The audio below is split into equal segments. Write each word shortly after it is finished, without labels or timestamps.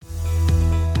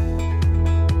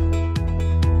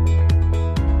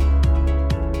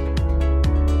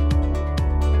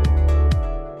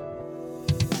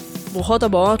ברוכות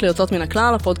הבאות ליוצאות מן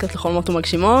הכלל, הפודקאסט לחולמות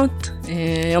ומגשימות.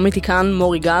 היום איתי כאן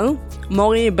מורי גל.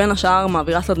 מורי בין השאר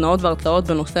מעבירה סדנאות והרצאות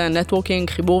בנושא נטוורקינג,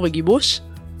 חיבור וגיבוש,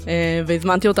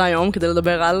 והזמנתי אותה היום כדי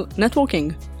לדבר על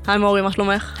נטוורקינג. היי מורי, מה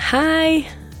שלומך? היי!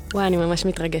 וואי, אני ממש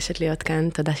מתרגשת להיות כאן,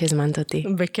 תודה שהזמנת אותי.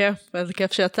 בכיף, איזה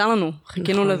כיף שיצא לנו.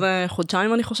 חיכינו לזה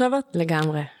חודשיים אני חושבת.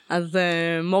 לגמרי. אז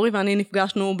מורי ואני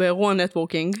נפגשנו באירוע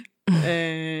נטוורקינג,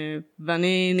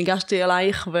 ואני ניגשתי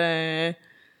אלייך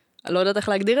לא יודעת איך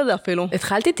להגדיר את זה אפילו.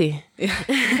 התחלת איתי.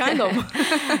 kind of.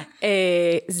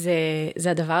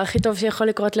 זה הדבר הכי טוב שיכול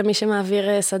לקרות למי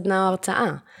שמעביר סדנה או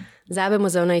הרצאה. זה היה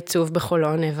במוזיאון העיצוב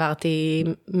בחולון, העברתי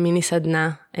מיני סדנה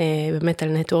באמת על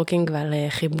נטוורקינג ועל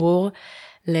חיבור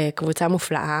לקבוצה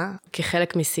מופלאה,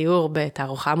 כחלק מסיור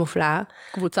בתערוכה מופלאה.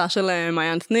 קבוצה של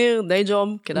מעיין שניר, די ג'וב,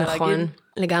 כדאי להגיד. נכון,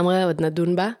 לגמרי עוד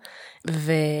נדון בה.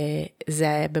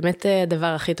 וזה באמת הדבר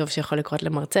הכי טוב שיכול לקרות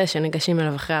למרצה, שניגשים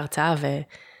אליו אחרי ההרצאה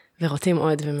ורוצים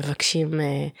עוד ומבקשים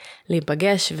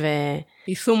להיפגש.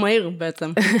 יישום מהיר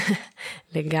בעצם.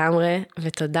 לגמרי,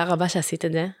 ותודה רבה שעשית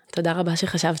את זה. תודה רבה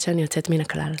שחשבת שאני יוצאת מן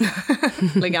הכלל.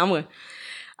 לגמרי.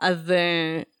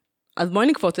 אז בואי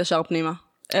נקפוץ ישר פנימה.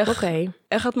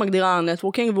 איך את מגדירה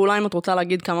נטוורקינג, ואולי אם את רוצה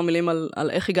להגיד כמה מילים על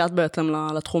איך הגעת בעצם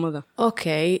לתחום הזה.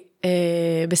 אוקיי,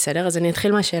 בסדר, אז אני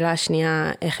אתחיל מהשאלה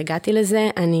השנייה, איך הגעתי לזה.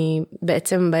 אני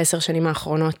בעצם ב10 שנים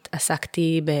האחרונות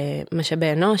עסקתי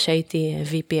במשאבי אנוש, הייתי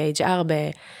VP HR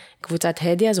בקבוצת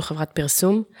הדיה, זו חברת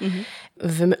פרסום,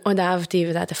 ומאוד אהבתי,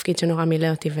 וזה התפקיד שנורא מילא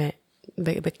אותי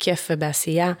בכיף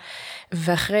ובעשייה,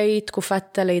 ואחרי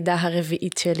תקופת הלידה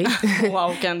הרביעית שלי.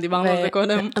 וואו, כן, דיברנו על זה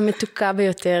קודם. המתוקה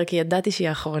ביותר, כי ידעתי שהיא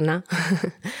האחרונה.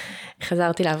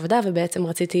 חזרתי לעבודה, ובעצם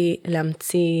רציתי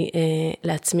להמציא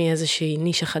לעצמי איזושהי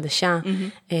נישה חדשה.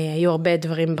 היו הרבה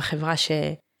דברים בחברה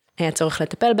שהיה צורך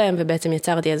לטפל בהם, ובעצם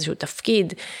יצרתי איזשהו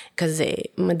תפקיד, כזה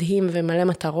מדהים ומלא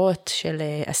מטרות של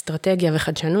אסטרטגיה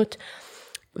וחדשנות,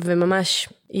 וממש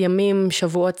ימים,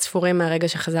 שבועות ספורים מהרגע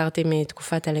שחזרתי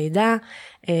מתקופת הלידה,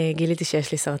 גיליתי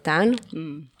שיש לי סרטן,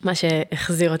 מה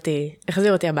שהחזיר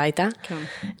אותי הביתה,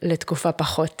 לתקופה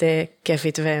פחות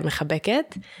כיפית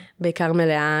ומחבקת, בעיקר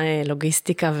מלאה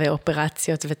לוגיסטיקה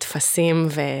ואופרציות ותפסים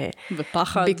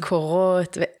ופחד.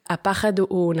 ביקורות, והפחד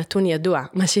הוא נתון ידוע,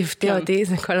 מה שהפתיע אותי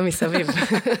זה כל המסביב.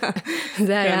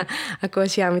 זה היה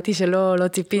הקושי האמיתי שלא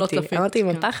ציפיתי. אמרתי, עם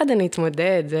הפחד אני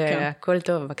אתמודד, זה הכל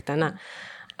טוב, בקטנה.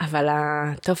 אבל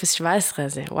הטופס 17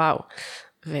 הזה, וואו,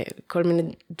 וכל מיני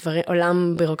דברים,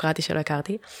 עולם בירוקרטי שלא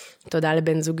הכרתי. תודה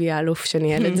לבן זוגי האלוף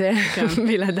שניהל את זה,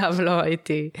 בלעדיו לא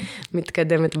הייתי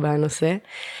מתקדמת בנושא.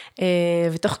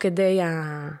 ותוך כדי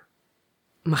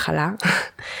המחלה,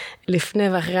 לפני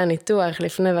ואחרי הניתוח,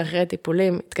 לפני ואחרי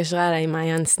טיפולים, התקשרה אליי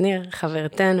מעיין שניר,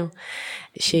 חברתנו,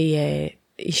 שהיא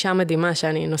אישה מדהימה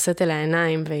שאני נושאת אל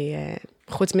העיניים, והיא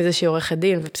חוץ מזה שהיא עורכת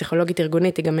דין ופסיכולוגית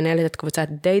ארגונית, היא גם מנהלת את קבוצת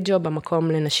די ג'וב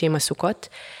במקום לנשים עסוקות,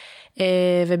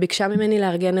 וביקשה ממני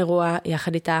לארגן אירוע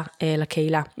יחד איתה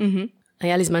לקהילה.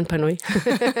 היה לי זמן פנוי.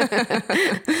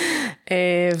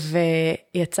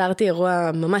 ויצרתי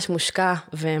אירוע ממש מושקע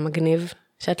ומגניב,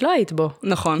 שאת לא היית בו.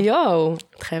 נכון. יואו,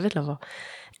 את חייבת לבוא.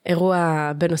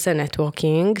 אירוע בנושא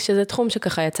נטוורקינג, שזה תחום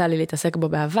שככה יצא לי להתעסק בו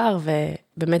בעבר,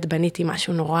 ובאמת בניתי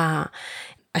משהו נורא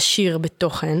עשיר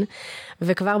בתוכן,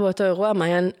 וכבר באותו אירוע,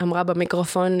 מעיין אמרה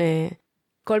במיקרופון,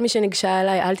 כל מי שניגשה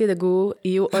אליי, אל תדאגו,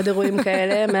 יהיו עוד אירועים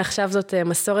כאלה, מעכשיו זאת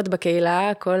מסורת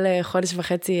בקהילה, כל חודש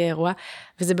וחצי אירוע,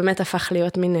 וזה באמת הפך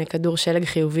להיות מין כדור שלג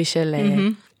חיובי של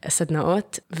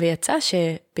סדנאות, ויצא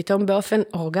שפתאום באופן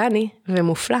אורגני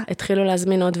ומופלא, התחילו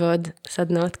להזמין עוד ועוד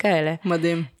סדנאות כאלה.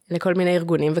 מדהים. לכל מיני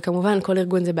ארגונים, וכמובן כל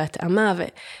ארגון זה בהתאמה,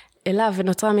 ואליו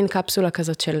ונוצרה מין קפסולה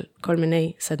כזאת של כל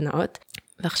מיני סדנאות,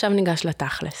 ועכשיו ניגש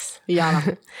לתכלס. יאללה.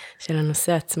 של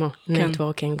הנושא עצמו,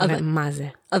 נטוורקינג, ומה זה.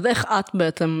 אז איך את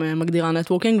בעצם מגדירה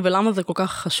נטוורקינג, ולמה זה כל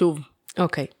כך חשוב?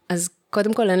 אוקיי, אז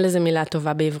קודם כל אין לזה מילה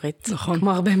טובה בעברית. נכון.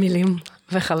 כמו הרבה מילים,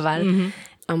 וחבל.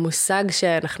 המושג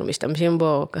שאנחנו משתמשים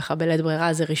בו ככה בלית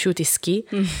ברירה, זה רישות עסקי.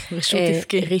 רישות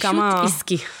עסקי. רישות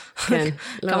עסקי. כן.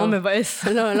 כמה מבאס.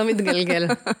 לא מתגלגל.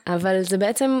 אבל זה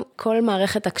בעצם כל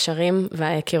מערכת הקשרים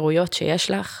וההיכרויות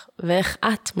שיש לך, ואיך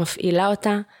את מפעילה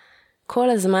אותה כל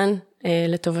הזמן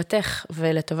לטובתך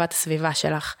ולטובת הסביבה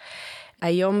שלך.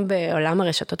 היום בעולם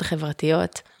הרשתות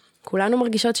החברתיות, כולנו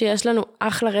מרגישות שיש לנו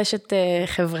אחלה רשת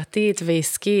חברתית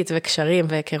ועסקית וקשרים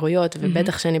והיכרויות,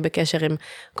 ובטח שאני בקשר עם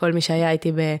כל מי שהיה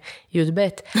איתי בי"ב,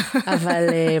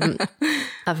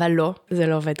 אבל לא, זה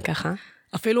לא עובד ככה.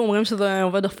 אפילו אומרים שזה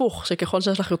עובד הפוך, שככל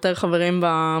שיש לך יותר חברים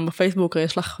בפייסבוק,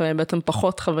 יש לך בעצם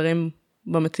פחות חברים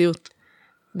במציאות.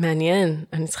 מעניין,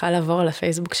 אני צריכה לעבור על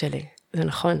הפייסבוק שלי, זה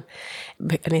נכון.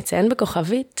 אני אציין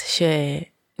בכוכבית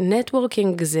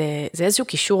נטוורקינג זה איזשהו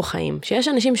קישור חיים, שיש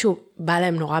אנשים שהוא בא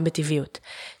להם נורא בטבעיות,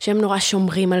 שהם נורא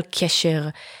שומרים על קשר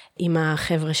עם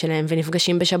החבר'ה שלהם,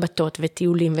 ונפגשים בשבתות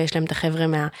וטיולים, ויש להם את החבר'ה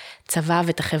מהצבא,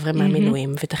 ואת החבר'ה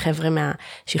מהמילואים, ואת החבר'ה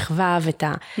מהשכבה,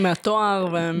 מהתואר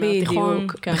ומהתיכון.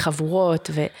 בדיוק, בחבורות,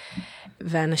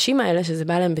 והאנשים האלה שזה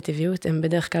בא להם בטבעיות, הם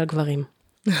בדרך כלל גברים.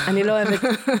 אני לא אוהבת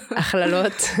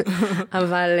הכללות,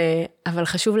 אבל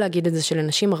חשוב להגיד את זה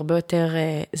שלנשים הרבה יותר,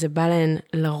 זה בא להן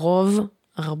לרוב,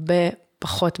 הרבה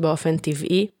פחות באופן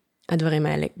טבעי, הדברים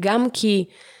האלה. גם כי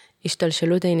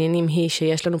השתלשלות העניינים היא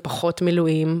שיש לנו פחות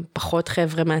מילואים, פחות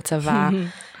חבר'ה מהצבא,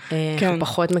 אנחנו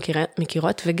פחות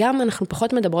מכירות, וגם אנחנו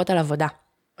פחות מדברות על עבודה.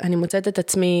 אני מוצאת את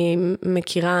עצמי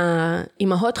מכירה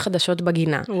אימהות חדשות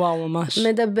בגינה. וואו, ממש.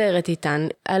 מדברת איתן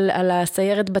על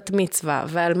הסיירת בת מצווה,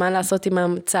 ועל מה לעשות עם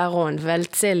הצהרון, ועל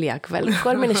צליאק, ועל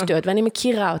כל מיני שטויות, ואני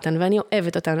מכירה אותן, ואני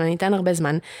אוהבת אותן, ואני איתן הרבה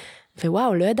זמן,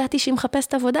 ווואו, לא ידעתי שהיא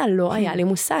מחפשת עבודה, לא היה לי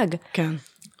מושג. כן.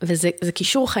 וזה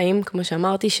קישור חיים, כמו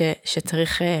שאמרתי,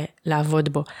 שצריך לעבוד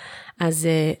בו. אז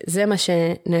זה מה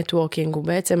שנטוורקינג הוא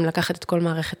בעצם לקחת את כל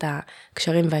מערכת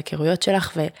הקשרים וההיכרויות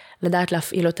שלך, ולדעת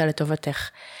להפעיל אותה לטובתך.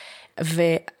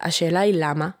 והשאלה היא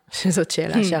למה, שזאת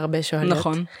שאלה שהרבה שואלות.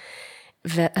 נכון.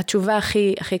 והתשובה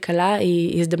הכי קלה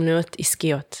היא הזדמנויות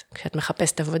עסקיות. כשאת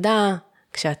מחפשת עבודה,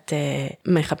 כשאת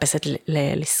מחפשת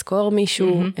לזכור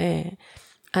מישהו,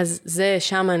 אז זה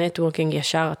שם הנטוורקינג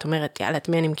ישר, את אומרת, יאללה, את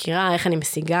מי אני מכירה, איך אני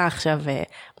משיגה עכשיו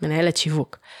מנהלת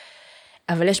שיווק.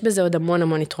 אבל יש בזה עוד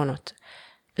המון יתרונות.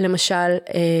 למשל,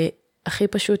 הכי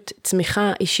פשוט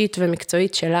צמיחה אישית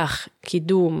ומקצועית שלך,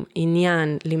 קידום,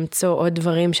 עניין, למצוא עוד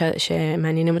דברים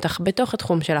שמעניינים אותך בתוך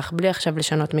התחום שלך, בלי עכשיו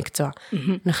לשנות מקצוע.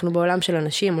 אנחנו בעולם של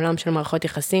אנשים, עולם של מערכות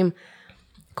יחסים,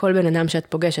 כל בן אדם שאת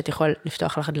פוגשת יכול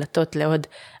לפתוח לך דלתות לעוד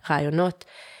רעיונות.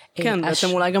 כן, בעצם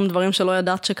אולי גם דברים שלא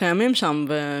ידעת שקיימים שם,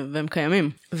 והם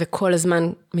קיימים. וכל הזמן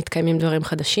מתקיימים דברים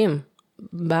חדשים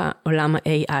בעולם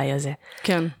ה-AI הזה.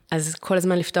 כן. אז כל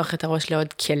הזמן לפתוח את הראש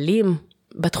לעוד כלים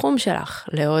בתחום שלך,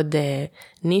 לעוד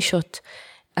נישות,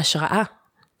 השראה.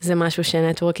 זה משהו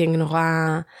שנטוורקינג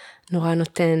נורא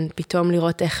נותן, פתאום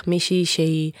לראות איך מישהי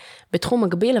שהיא בתחום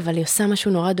מקביל, אבל היא עושה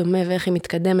משהו נורא דומה, ואיך היא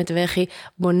מתקדמת, ואיך היא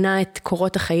בונה את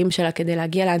קורות החיים שלה כדי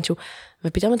להגיע לאנשהו,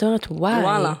 ופתאום את אומרת,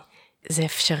 וואלה. זה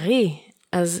אפשרי,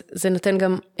 אז זה נותן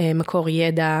גם מקור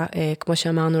ידע, כמו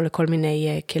שאמרנו, לכל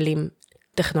מיני כלים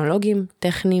טכנולוגיים,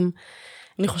 טכניים.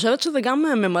 אני חושבת שזה גם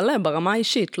ממלא ברמה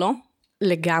האישית, לא?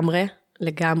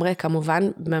 לגמרי, כמובן,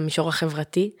 במישור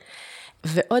החברתי.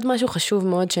 ועוד משהו חשוב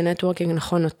מאוד שנטוורקינג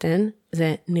נכון נותן,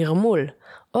 זה נרמול.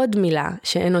 עוד מילה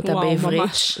שאין אותה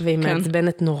בעברית, והיא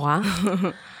מעצבנת נורא.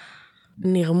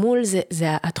 נרמול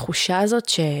זה התחושה הזאת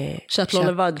שאת לא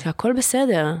לבד. שהכל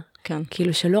בסדר. כן.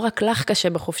 כאילו שלא רק לך קשה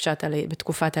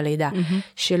בתקופת הלידה,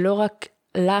 שלא רק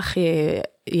לך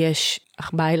יש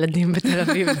 4 ילדים בתל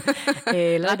אביב.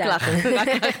 רק לך.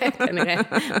 כנראה,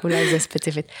 אולי זה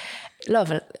ספציפית. לא,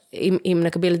 אבל אם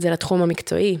נקביל את זה לתחום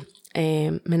המקצועי,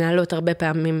 מנהלות הרבה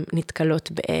פעמים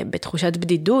נתקלות בתחושת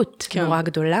בדידות נורא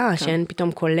גדולה, שאין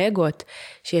פתאום קולגות,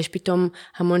 שיש פתאום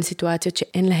המון סיטואציות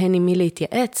שאין להן עם מי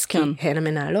להתייעץ, כי הן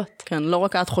המנהלות. כן, לא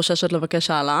רק את חוששת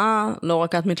לבקש העלאה, לא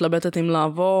רק את מתלבטת אם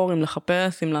לעבור, אם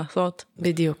לחפש, אם לעשות.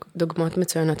 בדיוק, דוגמאות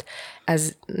מצוינות.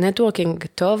 אז נטוורקינג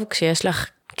טוב כשיש לך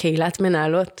קהילת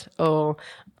מנהלות, או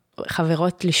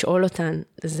חברות לשאול אותן,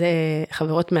 זה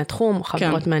חברות מהתחום,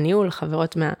 חברות מהניהול,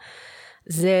 חברות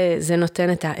זה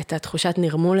נותן את התחושת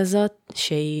נרמול הזאת,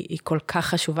 שהיא כל כך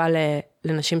חשובה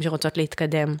לנשים שרוצות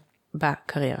להתקדם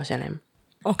בקריירה שלהם.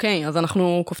 אוקיי, אז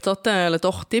אנחנו קופצות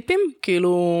לתוך טיפים,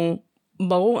 כאילו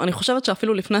ברור, אני חושבת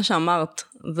שאפילו לפני שאמרת,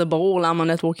 זה ברור למה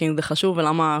נטוורקינג זה חשוב,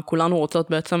 ולמה כולנו רוצות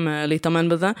בעצם להתאמן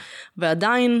בזה,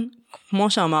 ועדיין, כמו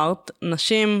שאמרת,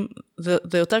 נשים,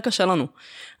 זה יותר קשה לנו.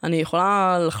 אני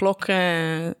יכולה לחלוק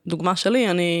דוגמה שלי,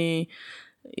 אני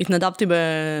התנדבתי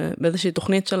באיזושהי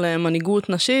תוכנית של מנהיגות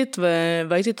נשית,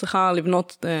 והייתי צריכה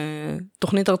לבנות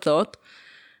תוכנית הרצאות,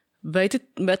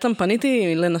 בעצם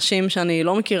פניתי לנשים שאני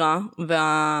לא מכירה,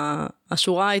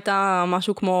 והשורה הייתה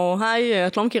משהו כמו, היי,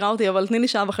 את לא מכירה אותי, אבל תני לי 1.5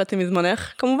 שעות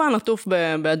מזמנך, כמובן עטוף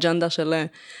באג'נדה של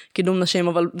קידום נשים,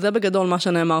 אבל זה בגדול מה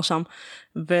שנאמר שם.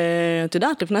 ואת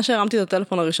יודעת, לפני שהרמתי את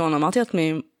הטלפון הראשון, אמרתי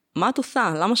לעצמי, מה את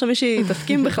עושה? למה שמישהי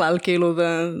תסכים בכלל? כאילו,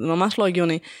 זה ממש לא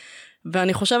הגיוני.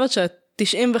 ואני חושבת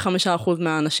ש95%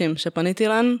 מהאנשים שפניתי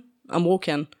להן, אמרו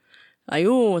כן.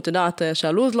 היו, את יודעת,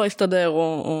 שהלוז לא הסתדר,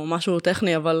 או משהו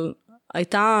טכני, אבל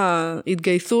הייתה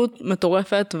התגייסות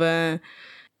מטורפת,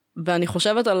 ואני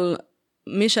חושבת על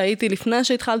מי שהייתי לפני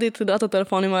שהתחלתי את סדרת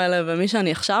הטלפונים האלה, ומי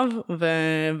שאני עכשיו,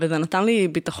 וזה נתן לי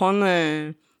ביטחון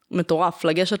מטורף,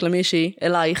 לגשת למישהי,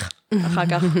 אלייך, אחר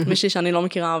כך, מישהי שאני לא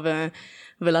מכירה,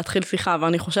 ולהתחיל שיחה,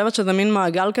 ואני חושבת שזה מין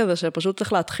מעגל כזה שפשוט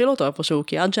צריך להתחיל אותו איפשהו,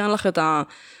 כי עד שאין לך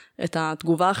את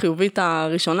התגובה החיובית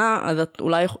הראשונה, אז את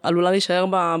אולי עלולה להישאר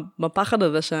בפחד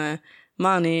הזה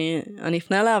שמה, אני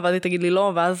אפנה אליה, ואז היא תגיד לי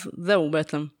לא, ואז זהו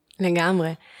בעצם.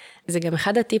 לגמרי. זה גם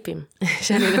אחד הטיפים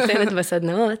שאני נותנת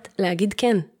בסדנאות, להגיד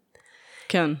כן.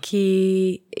 כן.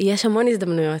 כי יש המון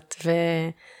הזדמנויות,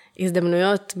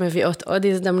 והזדמנויות מביאות עוד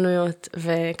הזדמנויות,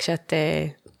 וכשאת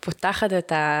פותחת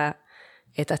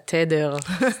את התדר,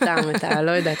 סתם,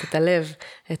 לא יודעת, את הלב,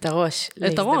 את הראש,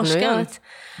 את הראש, כן.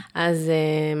 אז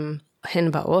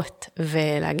הן באות,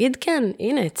 ולהגיד כן,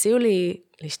 הנה, הציעו לי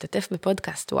להשתתף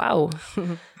בפודקאסט, וואו,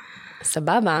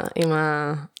 סבבה,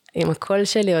 עם הקול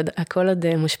שלי, הקול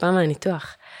עוד מושפע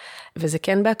מהניתוח. וזה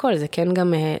כן בהכל, זה כן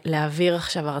גם להעביר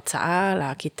עכשיו הרצאה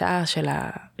לכיתה של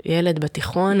הילד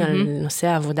בתיכון על נושא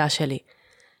העבודה שלי.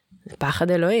 זה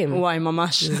פחד אלוהים. וואי,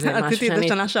 ממש. עשיתי את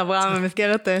השנה שעברה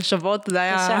במסגרת שוות, זה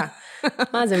היה... קשה.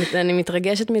 מה זה, אני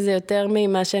מתרגשת מזה יותר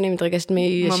ממה שאני מתרגשת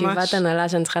מישיבת הנהלה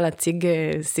שאני צריכה להציג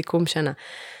סיכום שנה.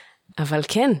 אבל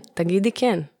כן, תגידי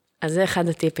כן. אז זה אחד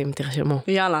הטיפים, תרשמו.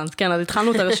 יאללה, אז כן, אז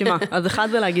התחלנו את הרשימה. אז אחד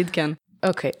זה להגיד כן.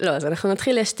 אוקיי, לא, אז אנחנו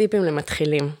נתחיל, יש טיפים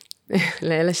למתחילים.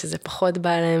 לאלה שזה פחות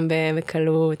בא להם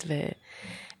בקלות.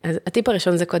 אז הטיפ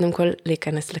הראשון זה קודם כל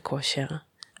להיכנס לכושר.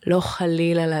 לא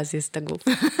חלילה להזיז את הגוף,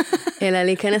 אלא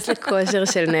להיכנס לכושר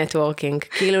של נטוורקינג,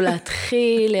 כאילו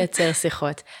להתחיל לייצר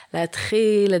שיחות,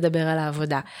 להתחיל לדבר על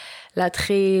העבודה,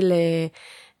 להתחיל,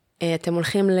 אתם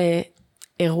הולכים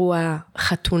לאירוע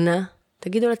חתונה,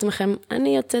 תגידו לעצמכם,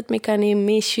 אני יוצאת מכאן עם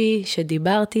מישהי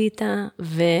שדיברתי איתה,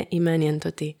 והיא מעניינת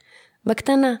אותי.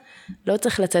 בקטנה, לא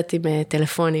צריך לצאת עם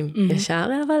טלפונים ישר,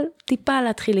 אבל טיפה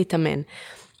להתחיל להתאמן.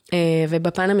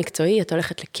 ובפן המקצועי, את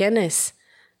הולכת לכנס,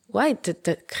 וואי,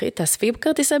 תאספי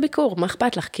כרטיסי ביקור, מה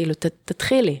אכפת לך? כאילו,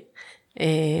 תתחילי.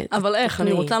 אבל איך?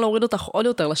 אני רוצה להוריד אותך עוד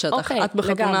יותר לשטח. את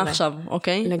בחתונה עכשיו,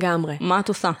 אוקיי? לגמרי. מה את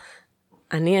עושה?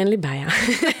 אני אין לי בעיה.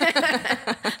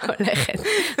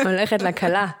 הולכת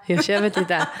לקלה, יושבת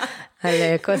איתה,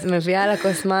 מביאה לה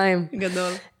כוס מים.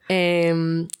 גדול.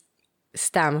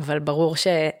 סתם, אבל ברור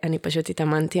שאני פשוט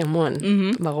התאמנתי המון.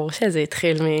 ברור שזה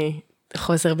התחיל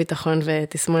חוסר ביטחון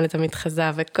ותסמונת המתחזה,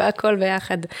 והכל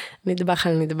ביחד נדבך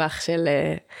על נדבך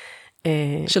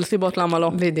של סיבות למה לא.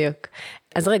 בדיוק.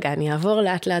 אז רגע, אני אעבור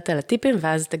לאט לאט על הטיפים,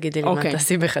 ואז תגידי לי מה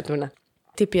תעשי בחתונה.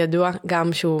 טיפ ידוע,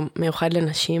 גם שהוא מיוחד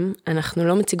לנשים, אנחנו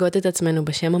לא מציגות את עצמנו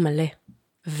בשם המלא,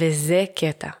 וזה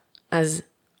קטע. אז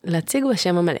להציג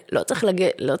בשם המלא,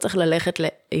 לא צריך ללכת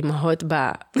לאימהות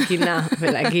בגינה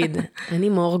ולהגיד, אני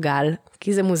מור גל,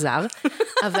 כי זה מוזר,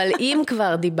 אבל אם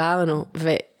כבר דיברנו,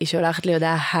 והיא שולחת לי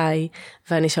הודעה היי,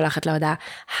 ואני שולחת לה הודעה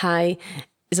היי,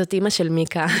 זאת אימא של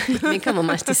מיקה, מיקה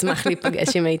ממש תשמח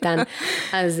להיפגש עם איתן,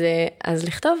 אז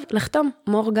לחתום,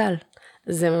 מור גל.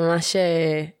 זה ממש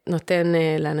נותן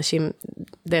לאנשים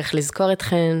דרך לזכור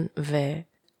אתכן,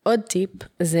 ועוד טיפ,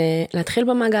 זה להתחיל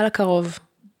במעגל הקרוב.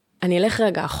 אני אלך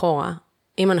רגע אחורה,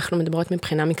 אם אנחנו מדברות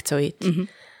מבחינה מקצועית,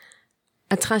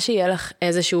 את צריכה שיהיה לך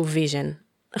איזשהו ויז'ן.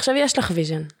 עכשיו יש לך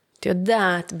ויז'ן. את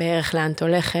יודעת בערך לאן את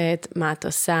הולכת, מה את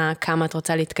עושה, כמה את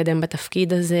רוצה להתקדם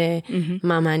בתפקיד הזה,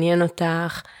 מה מעניין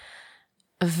אותך,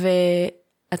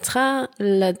 ואת צריכה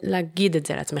להגיד את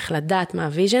זה לעצמך, לדעת מה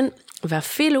הוויז'ן,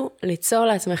 ואפילו ליצור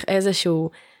לעצמך איזשהו,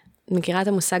 מכירה את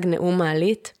המושג נאום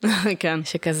מעלית? כן.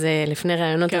 שכזה לפני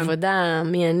רעיונות עבודה,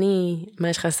 מי אני, מה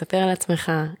יש לך לספר על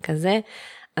עצמך, כזה,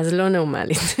 אז לא נאום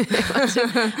מעלית.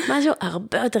 משהו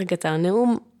הרבה יותר קצר,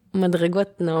 נאום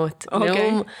מדרגות נאות,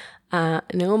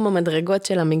 נאום המדרגות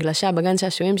של המגלשה בגן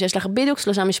שעשועים, שיש לך בדיוק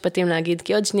 3 משפטים להגיד,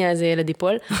 כי עוד שנייה איזה ילד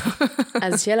ייפול,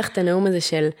 אז שיהיה לך את הנאום הזה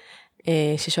של,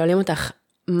 ששואלים אותך,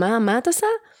 מה את עושה?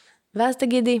 ואז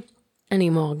תגידי, אני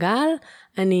מור גל,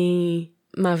 אני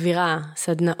מעבירה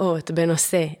סדנאות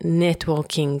בנושא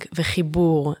נטוורקינג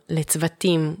וחיבור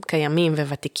לצוותים קיימים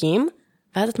וותיקים,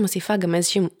 ואז את מוסיפה גם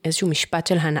איזשהו משפט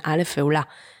של הנאה לפעולה.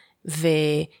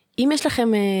 ואם יש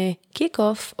לכם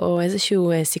קיק-אוף או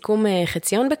איזשהו סיכום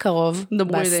חציון בקרוב,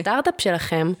 בסטארט-אפ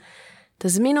שלכם,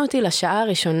 תזמינו אותי לשעה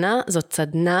הראשונה, זאת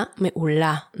סדנה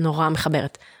מעולה, נורא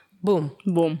מחברת. בום.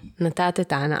 בום. נתת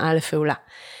את ההנאה לפעולה.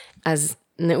 אז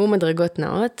נאום מדרגות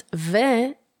נאות,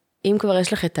 ואם כבר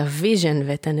יש לך את הוויז'ן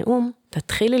ואת הנאום,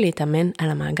 תתחילי להתאמן על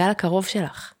המעגל הקרוב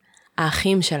שלך,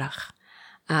 האחים שלך,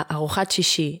 הארוחת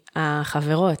שישי,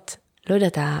 החברות, לא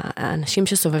יודעת, האנשים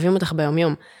שסובבים אותך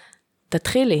ביום-יום,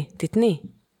 תתחילי, תתני.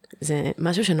 זה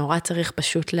משהו שנורא צריך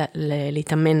פשוט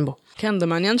להתאמן בו. כן, זה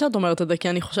מעניין שאת אומרת את זה, כי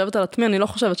אני חושבת על עצמי, אני לא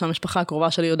חושבת שהמשפחה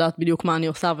הקרובה שלי יודעת בדיוק מה אני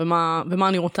עושה, ומה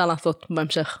אני רוצה לעשות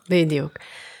בהמשך. בדיוק.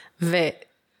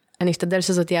 אני אשתדל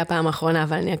שזאת תהיה הפעם האחרונה,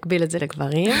 אבל אני אקביל את זה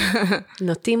לגברים,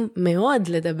 נוטים מאוד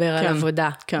לדבר על עבודה,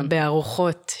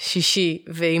 בארוחות שישי,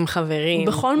 ועם חברים,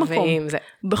 בכל מקום,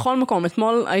 בכל מקום.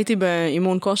 אתמול הייתי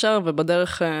באימון כושר,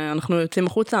 ובדרך אנחנו יוצאים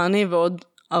החוצה, אני ועוד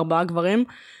 4 גברים,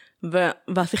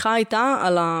 והשיחה הייתה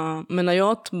על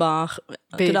המניות,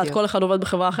 את יודעת, כל אחד עובד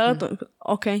בחברה אחרת,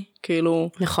 אוקיי, כאילו,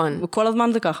 נכון. וכל הזמן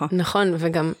זה ככה. נכון,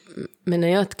 וגם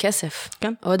מניות, כסף.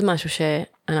 כן. עוד משהו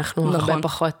שאנחנו הרבה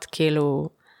פחות, כאילו,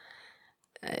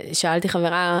 שאלתי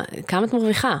חברה, כמה את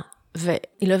מרוויחה? והיא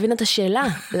לא הבינה את השאלה,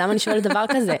 למה אני שואלת דבר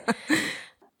כזה?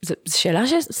 זו שאלה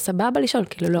שסבבה לשאול,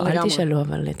 כאילו לא, אל תשאלו,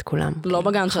 אבל את כולם. לא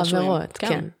בגן שעשועים. חברות,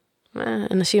 כן.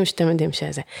 אנשים שאתם יודעים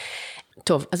שזה.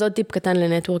 טוב, אז עוד טיפ קטן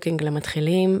לנטוורקינג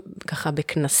למתחילים, ככה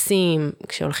בכנסים,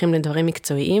 כשהולכים לדברים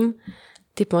מקצועיים,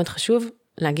 טיפ מאוד חשוב,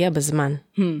 להגיע בזמן,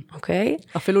 אוקיי?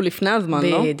 אפילו לפני הזמן,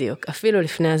 לא? בדיוק, אפילו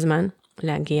לפני הזמן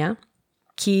להגיע,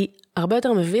 כי הרבה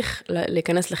יותר מביך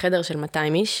להיכנס לחדר של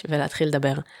 200 איש ולהתחיל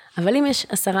לדבר. אבל אם יש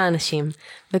 10 אנשים,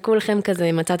 וכולכם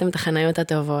כזה מצאתם את החניות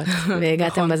הטובות,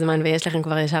 והגעתם בזמן ויש לכם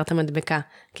כבר ישר את המדבקה,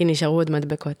 כי נשארו עוד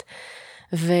מדבקות.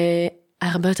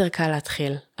 והרבה יותר קל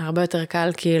להתחיל, הרבה יותר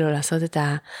קל כאילו לעשות את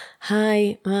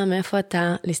היי, מאיפה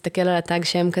אתה? להסתכל על הטאג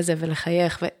שם כזה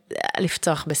ולחייך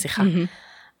ולפצוח בשיחה.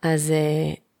 אז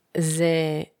זה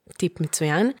טיפ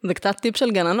מצוין. זה קצת טיפ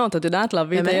של גננות, את יודעת,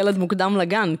 להביא את הילד מוקדם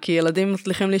לגן, כי ילדים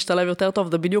מצליחים להשתלב יותר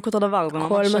טוב, זה בדיוק אותו דבר.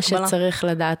 כל מה שצריך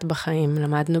לדעת בחיים,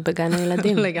 למדנו בגן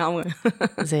הילדים. לגמרי.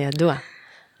 זה ידוע.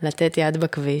 לתת יד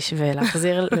בכביש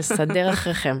ולהחזיר, לסדר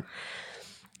אחריכם.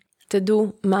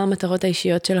 תדעו מה המטרות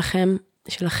האישיות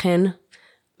שלכן,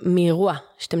 מאירוע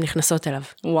שאתם נכנסות אליו.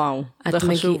 וואו, זה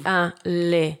חשוב. את מגיעה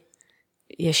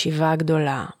לישיבה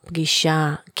גדולה,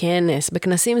 פגישה, כנס,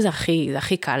 בכנסים זה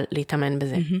הכי קל להתאמן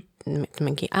בזה. את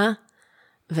מגיעה,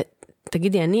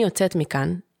 ותגידי, אני יוצאת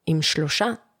מכאן עם 3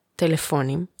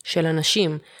 טלפונים של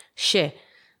אנשים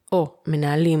או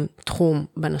מנהלים תחום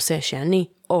בנושא שאני,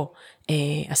 או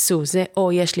עשו זה,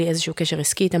 או יש לי איזשהו קשר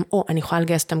עסקי איתם, או אני יכולה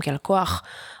לגייס אותם כלקוח,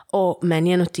 או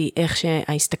מעניין אותי איך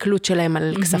שההסתכלות שלהם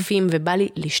על כספים, ובא לי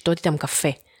לשתות איתם קפה,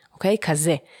 אוקיי?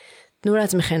 כזה. תנו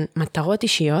לעצמכם מטרות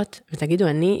אישיות, ותגידו,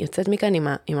 אני יוצאת מכאן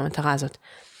עם המטרה הזאת.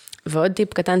 ועוד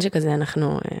טיפ קטן שכזה,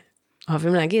 אנחנו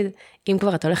אוהבים להגיד, אם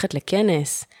כבר את הולכת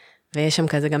לכנס, ויש שם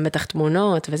כזה גם בטח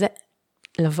תמונות, וזה,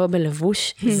 לבוא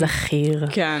בלבוש זכיר.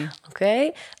 כן.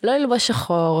 אוקיי? לא ללבוש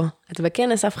שחור, את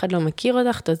בכנס, אף אחד לא מכיר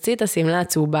אותך, תוציא את הסמלה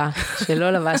הצהובה,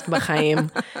 שלא לבשת בחיים.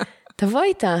 תבוא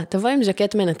איתה, תבוא עם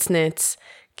ז'קט מנצנץ,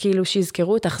 כאילו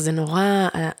שיזכרו אותך, זה נורא,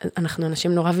 אנחנו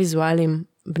אנשים נורא ויזואליים,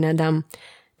 בני אדם,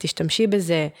 תשתמשי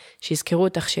בזה, שיזכרו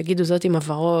אותך, שיגידו זאת עם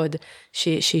הוורוד,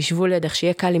 שישבו לידך,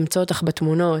 שיהיה קל למצוא אותך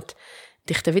בתמונות,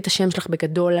 תכתבי את השם שלך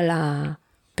בגדול על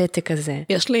הפתק הזה.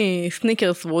 יש לי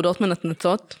סניקרס ורודות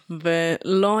מנצנצות,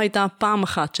 ולא הייתה פעם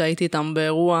אחת שהייתי איתם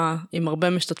באירוע עם הרבה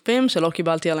משתתפים, שלא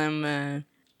קיבלתי עליהם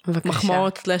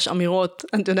מחמאות / אמירות,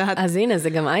 את יודעת. אז הנה, זה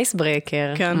גם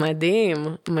אייסברקר. כן. מדהים,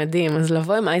 מדהים. אז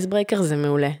לבוא עם אייסברקר זה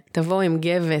מעולה. תבואו עם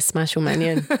גבס, משהו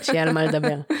מעניין, שיהיה על מה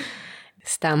לדבר.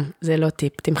 סתם, זה לא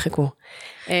טיפ, תמחקו.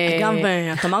 גם,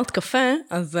 את אמרת קפה,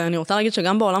 אז אני רוצה להגיד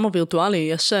שגם בעולם הווירטואלי,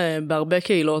 יש בהרבה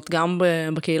קהילות, גם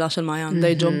בקהילה של מעיין,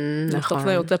 די ג'וב, בסוף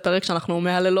זה יוצא פרק שאנחנו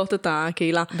מהללות את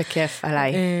הקהילה. בכיף,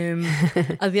 עליי.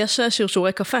 אז יש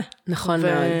שרשורי קפה. נכון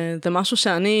מאוד. וזה משהו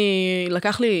שאני,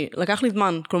 לקח לי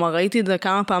זמן, כלומר ראיתי את זה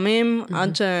כמה פעמים,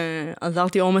 עד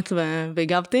שעזרתי אומץ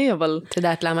והגבתי, אבל... את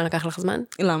יודעת למה לקח לך זמן?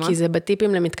 למה? כי זה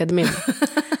בטיפים למתקדמים.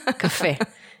 קפה.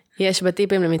 יש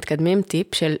בטיפים למתקדמים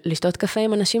טיפ של לשתות קפה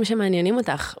עם אנשים שמעניינים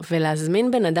אותך,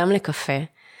 ולהזמין בן אדם לקפה,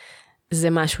 זה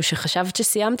משהו שחשבת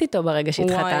שסיימתי איתו ברגע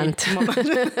שהתחתנת. וואי, ממש.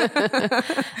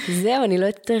 זהו, אני לא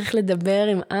צריך לדבר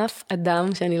עם אף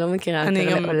אדם שאני לא מכירה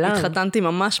יותר לעולם. אני גם התחתנתי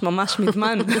ממש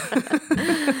מזמן.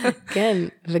 כן,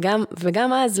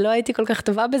 וגם אז לא הייתי כל כך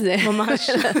טובה בזה. ממש.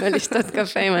 ולשתות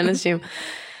קפה עם אנשים.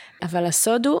 אבל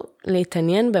הסוד הוא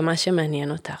להתעניין במה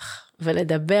שמעניין אותך,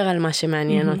 ולדבר על מה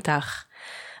שמעניין אותך.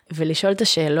 ולשאול את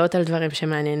השאלות על דברים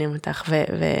שמעניינים אותך,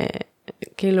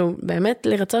 וכאילו, באמת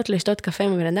לרצות לשתות קפה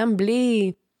עם בן אדם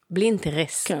בלי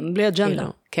אינטרס. כן, בלי אג'נדה. כאילו,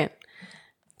 כן.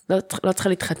 לא צריכה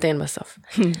להתחתן בסוף.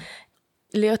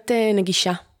 להיות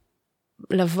נגישה.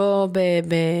 לבוא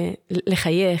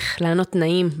לחייך, לענות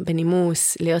נעים,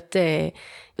 בנימוס,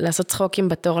 לעשות צחוקים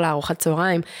בתור לארוחת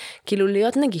צהריים, כאילו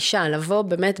להיות נגישה, לבוא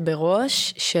באמת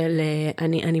בראש של,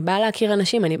 אני באה להכיר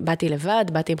אנשים, אני באתי לבד,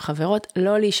 באתי עם חברות,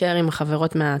 לא להישאר עם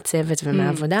החברות מהצוות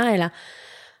ומהעבודה, אלא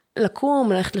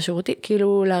לקום, ללכת לשירותי,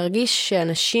 כאילו להרגיש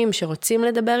שאנשים שרוצים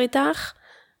לדבר איתך,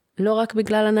 לא רק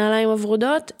בגלל הנעליים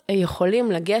הוורודות,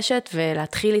 יכולים לגשת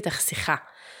ולהתחיל איתך שיחה.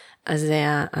 אז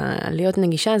להיות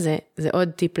נגישה זה עוד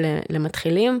טיפ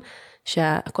למתחילים,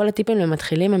 שכל הטיפים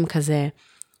למתחילים הם כזה,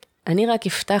 אני רק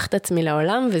אפתח את עצמי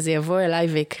לעולם, וזה יבוא אליי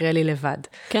ויקרה לי לבד.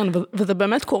 כן, וזה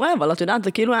באמת קורה, אבל את יודעת,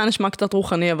 זה כאילו היה נשמע קצת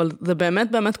רוחני, אבל זה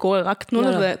באמת קורה, רק תנו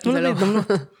לזה הזדמנות.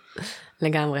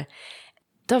 לגמרי.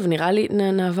 טוב, נראה לי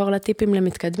נעבור לטיפים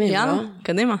למתקדמים, יאללה, לא?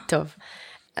 קדימה. טוב,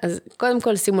 אז קודם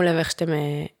כל שימו לב איך שאתם,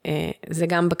 זה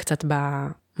גם קצת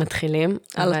במתחילים.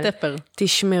 על הטפר.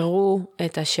 תשמרו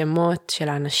את השמות של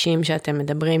האנשים שאתם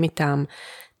מדברים איתם,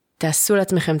 תעשו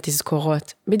לעצמכם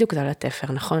תזכורות, בדיוק על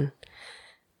התפר, נכון?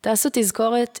 תעשו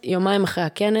תזכורת יומיים אחרי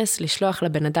הכנס, לשלוח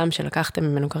לבן אדם שלקחתם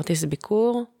ממנו כרטיס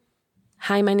ביקור,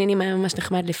 היי, מעניינים, היה ממש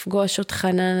נחמד לפגוש אותך,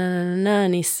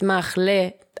 אני אשמח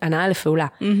להנאה לפעולה.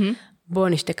 בוא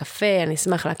נשתה קפה, אני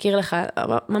אשמח להכיר לך,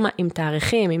 עם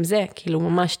תאריכים, עם זה, כאילו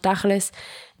ממש תכלס,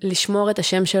 לשמור את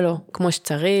השם שלו כמו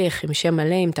שצריך, עם שם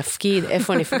מלא, עם תפקיד,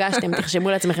 איפה נפגשתם, תחשבו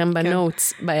לעצמכם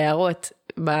בנוטס, בהערות,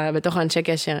 בתוך האנשי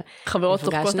קשר. חברות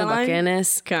צוחקות עליי. נפגשנו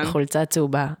בכנס, חולצה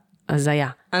צהובה, אז היה.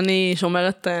 אני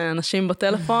שומרת אנשים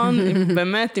בטלפון,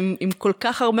 באמת, עם כל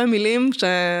כך הרבה מילים,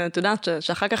 שאת יודעת,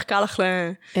 שאחר כך קל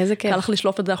לך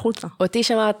לשלוף את זה החוצה. אותי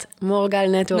שמעת מורגל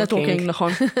נטוורקינג. נטוורקינג,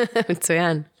 נכון.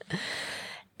 מצוין.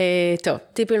 טוב,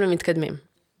 טיפים למתקדמים.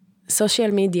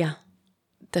 סושיאל מדיה.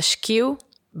 תשקיעו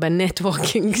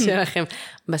בנטוורקינג שלכם,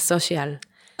 בסושיאל.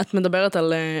 את מדברת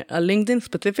על לינקדין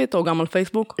ספציפית, או גם על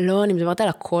פייסבוק? לא, אני מדברת על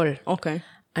הכל. אוקיי.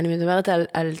 אני מדברת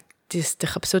על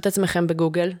תחפשו את עצמכם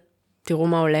בגוגל, תראו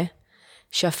מה עולה,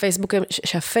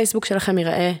 שהפייסבוק שלכם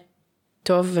ייראה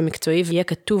טוב ומקצועי, ויהיה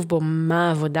כתוב בו מה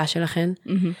העבודה שלכם.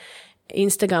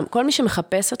 אינסטגרם, כל מי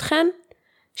שמחפש אתכם,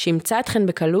 שימצא אתכם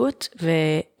בקלות,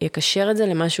 ויקשר את זה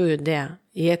למה שהוא יודע,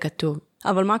 יהיה כתוב.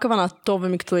 אבל מה הכוונה טוב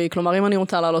ומקצועי? כלומר, אם אני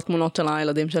רוצה להעלות תמונות של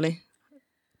הילדים שלי,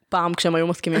 פעם כשהם היו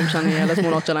מסכימים שאני אעלה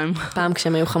תמונות שלהם. פעם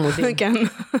כשהם היו חמודים. כן.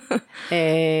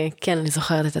 כן, אני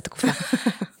זוכרת את התקופה.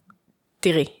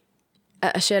 תראי,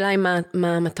 השאלה היא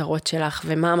מה המטרות שלך,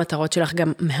 ומה המטרות שלך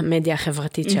גם מהמדיה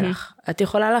החברתית שלך. את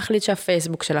יכולה להחליט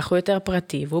שהפייסבוק שלך הוא יותר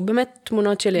פרטי, והוא באמת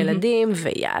תמונות של ילדים,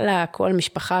 ויאללה, כל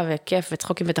משפחה וכיף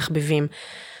וצחוקים ותחביבים.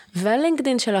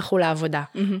 והלינקדין שלך הוא לעבודה,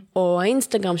 או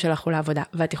האינסטגרם שלך הוא לעבודה,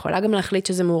 ואת יכולה גם להחליט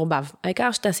שזה מעורבב.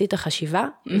 העיקר שתעשי את החשיבה,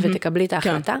 ותקבלי את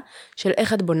ההחלטה של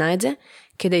איך את בונה את זה,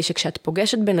 כדי שכשאת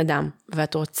פוגשת בן אדם,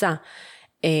 ואת רוצה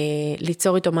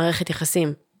ליצור איתו מערכת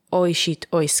יחסים, או אישית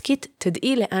או עסקית,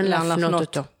 תדעי לאן להפנות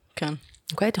אותו. כן.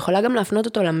 אוקיי? את יכולה גם להפנות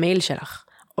אותו למייל שלך,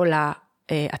 או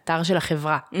לאתר של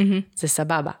החברה. זה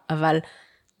סבבה. אבל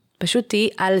פשוט תהיי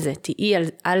על זה. תהיי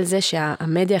על זה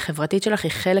שהמדיה החברתית שלך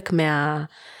היא חלק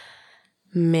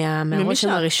מהרושם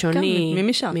הראשוני.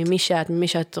 כן, ממי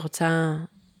שאת רוצה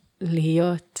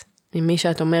להיות, ממי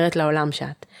שאת אומרת לעולם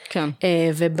שאת. כן.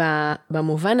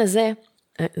 ובמובן הזה,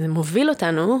 זה מוביל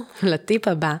אותנו לטיפ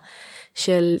הבא,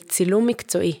 של צילום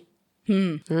מקצועי.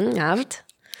 אהבת?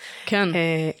 כן.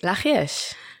 לך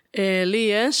יש.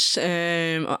 לי יש.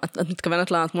 את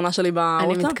מתכוונת לתמונה שלי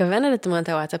בוואטסאפ? אני מתכוונת לתמונת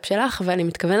הוואטסאפ שלך, ואני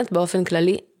מתכוונת באופן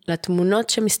כללי לתמונות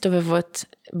שמסתובבות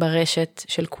ברשת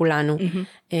של כולנו,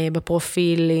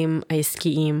 בפרופילים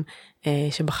העסקיים,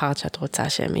 שבחרת שאת רוצה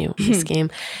שהם יהיו עסקיים.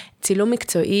 צילום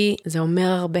מקצועי זה אומר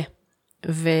הרבה.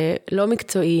 ולא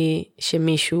מקצועי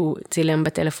שמישהו צילם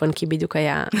בטלפון, כי בדיוק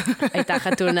הייתה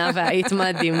חתונה והיית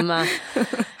מדהימה,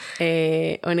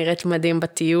 או נראית מדהים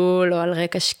בטיול, או על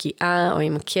רקע שקיעה, או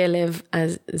עם הכלב,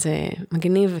 אז זה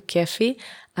מגניב וכיפי,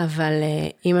 אבל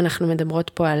אם אנחנו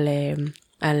מדברות פה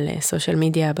על סושיאל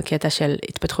מדיה בקטע של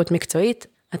התפתחות מקצועית,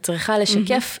 את צריכה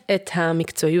לשקף את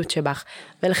המקצועיות שבך,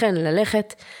 ולכן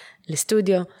ללכת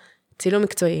לסטודיו, צילום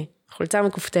מקצועי, חולצה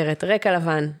מכופתרת, רקע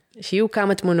לבן, שיהיו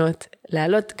כמה תמונות,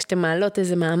 לעלות, כשאתם מעלות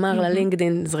איזה מאמר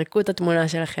ללינקדין, זרקו את התמונה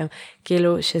שלכם,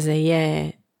 כאילו שזה יהיה,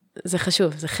 זה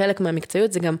חשוב, זה חלק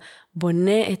מהמקצועיות, זה גם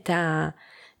בונה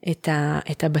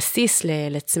את הבסיס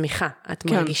לצמיחה. את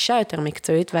מרגישה יותר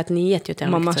מקצועית, ואת נהיית יותר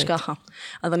מקצועית. ממש ככה.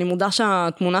 אז אני מודע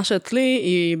שהתמונה שאצלי,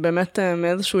 היא באמת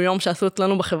מאיזשהו יום שעשו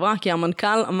אצלנו בחברה, כי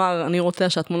המנכ"ל אמר, אני רוצה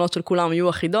שהתמונות של כולם יהיו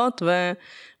אחידות,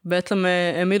 בעצם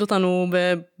העמיד אותנו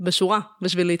בשורה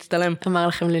בשביל להצטלם. אמר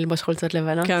לכם ללבוש חולצות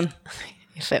לבנות? כן.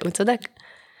 יפה, הוא צודק.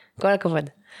 כל הכבוד.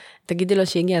 תגידי לו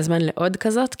שהגיע הזמן לעוד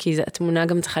כזאת, כי התמונה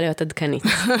גם צריכה להיות עדכנית.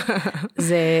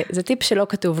 זה טיפ שלא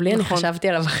כתוב לי, אני חשבתי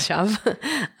עליו עכשיו,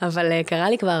 אבל קרה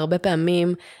לי כבר הרבה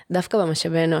פעמים, דווקא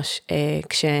במשאבי אנוש,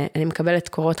 כשאני מקבלת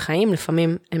קורות חיים,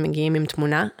 לפעמים הם מגיעים עם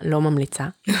תמונה, לא ממליצה,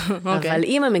 אבל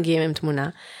אם הם מגיעים עם תמונה,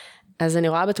 אז אני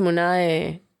רואה בתמונה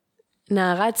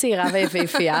נערה צעירה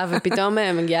ויפהפייה, ופתאום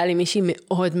מגיעה לי מישהי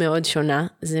מאוד מאוד שונה,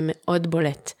 זה מאוד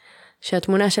בולט.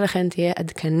 שהתמונה שלכם תהיה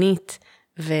עדכנית,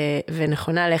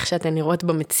 ונכונה לאיך שאתן נראות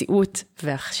במציאות,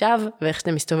 ועכשיו, ואיך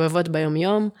שאתן מסתובבות ביום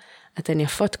יום, אתן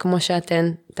יפות כמו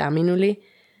שאתן, תאמינו לי,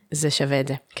 זה שווה את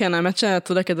זה. כן, האמת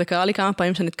שצודקת, זה קרה לי כמה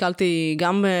פעמים שנתקלתי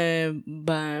גם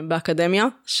באקדמיה,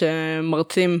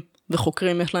 שמרצים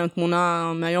וחוקרים יש להם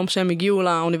תמונה מהיום שהם הגיעו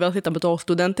לאוניברסיטה בתור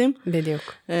סטודנטים.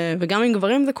 בדיוק. וגם עם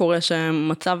גברים זה קורה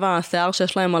שמצב השיער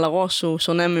שיש להם על הראש הוא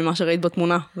שונה ממה שראית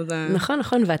בתמונה. נכון,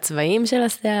 נכון, והצבעים של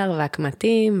השיער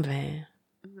והקמטים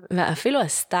ואפילו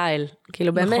הסטייל,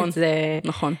 כאילו באמת זה...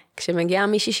 נכון. כשמגיעה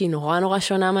מישהי שהיא נורא נורא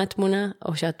שונה מהתמונה,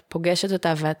 או שאת פוגשת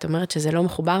אותה ואת אומרת שזה לא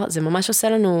מחובר, זה ממש עושה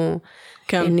לנו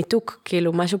ניתוק,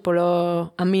 כאילו משהו פה לא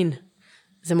אמין.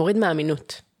 זה מוריד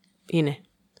מהאמינות. הנה.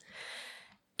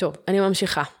 טוב, אני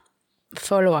ממשיכה.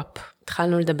 פולו-אפ,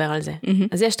 התחלנו לדבר על זה.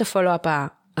 אז יש את הפולו-אפ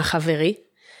החברי,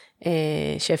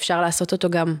 שאפשר לעשות אותו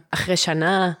גם אחרי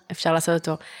שנה, אפשר לעשות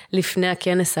אותו לפני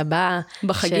הכנס הבא.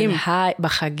 בחגים.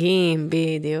 בחגים,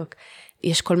 בדיוק.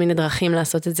 יש כל מיני דרכים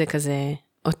לעשות את זה כזה,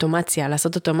 אוטומציה,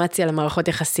 לעשות אוטומציה למערכות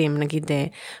יחסים. נגיד,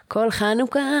 כל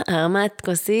חנוכה, הרמת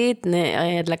כוסית,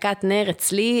 הדלקת נר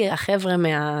אצלי, החבר'ה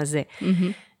מהזה.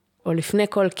 או לפני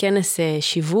כל כנס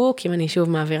שיווק, אם אני שוב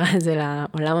מעבירה את זה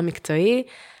לעולם המקצועי,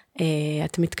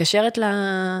 את מתקשרת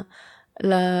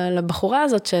לבחורה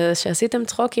הזאת שעשיתם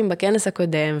צחוקים בכנס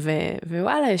הקודם,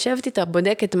 ווואלה, יושבת איתה,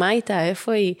 בודקת מה איתה,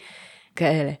 איפה היא,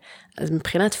 כאלה. אז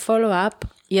מבחינת פולו-אפ,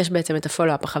 יש בעצם את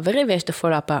הפולו-אפ החברי, ויש את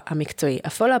הפולו-אפ המקצועי.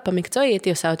 הפולו-אפ המקצועי, הייתי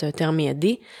עושה אותו יותר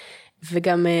מיידי,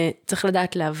 וגם צריך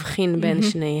לדעת להבחין בין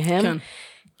שניהם, כן.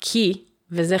 כי,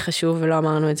 וזה חשוב, ולא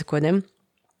אמרנו את זה קודם,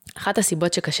 אחת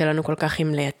הסיבות שקשה לנו כל כך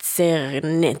עם לייצר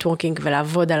נטוורקינג,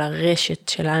 ולעבוד על הרשת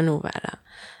שלנו,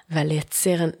 ועל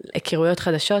לייצר היכרויות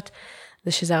חדשות,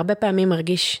 זה שזה הרבה פעמים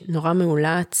מרגיש נורא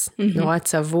מאולץ, נורא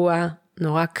צבוע,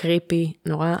 נורא קריפי,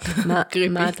 נורא,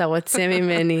 מה אתה רוצה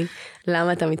ממני,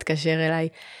 למה אתה מתקשר אליי,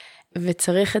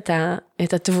 וצריך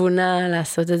את התבונה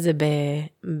לעשות את זה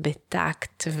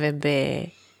בטקט,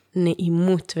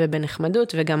 ובנעימות,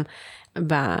 ובנחמדות, וגם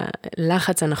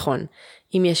בלחץ הנכון.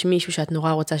 אם יש מישהו שאת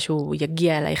נורא רוצה שהוא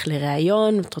יגיע אלייך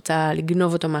לראיון, ואת רוצה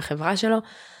לגנוב אותו מהחברה שלו,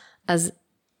 אז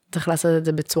צריך לעשות את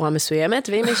זה בצורה מסוימת,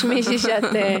 ואם יש מישהי שאת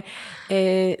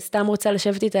סתם רוצה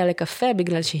לשבת איתה לקפה,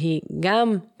 בגלל שהיא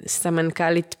גם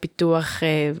סמנכ"לית פיתוח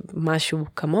משהו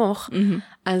כמוך,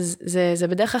 אז זה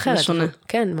בדרך אחרת. זה שונה.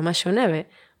 כן, ממש שונה,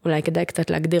 ואולי כדאי קצת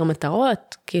להגדיר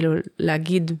מטרות, כאילו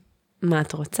להגיד מה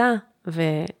את רוצה,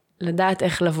 ולדעת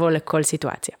איך לבוא לכל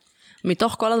סיטואציה.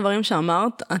 מתוך כל הדברים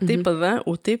שאמרת, הטיפ הזה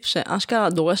הוא טיפ שאשכרה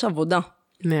דורש עבודה.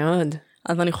 מאוד.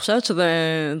 אז אני חושבת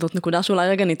שזאת נקודה שאולי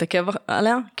רגע נתעכב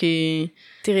עליה, כי...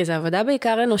 תראי, זו עבודה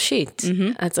בעיקר אנושית.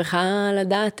 את צריכה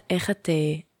לדעת איך את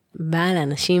באה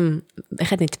לאנשים,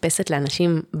 איך את נתפסת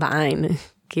לאנשים בעין.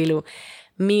 כאילו,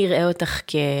 מי יראה אותך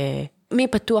מי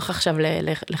פתוח עכשיו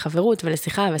לחברות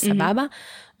ולשיחה וסבבה,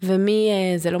 ומי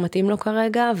זה לא מתאים לו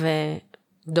כרגע,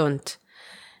 ודונט.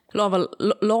 לא, אבל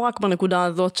לא רק בנקודה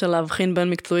הזאת של להבחין בין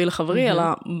מקצועי לחברי, אלא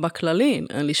בכללי,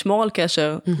 לשמור על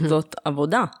קשר, זאת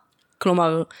עבודה.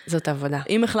 כלומר, זאת עבודה.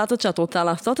 אם החלטת שאת רוצה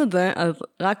לעשות את זה, אז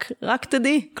רק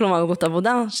תדעי. כלומר, זאת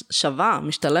עבודה שווה,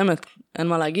 משתלמת, אין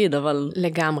מה להגיד, אבל...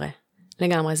 לגמרי,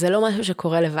 לגמרי. זה לא משהו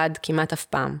שקורה לבד כמעט אף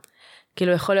פעם.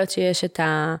 כאילו, יכול להיות שיש את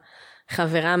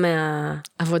החברה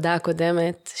מהעבודה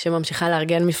הקודמת, שממשיכה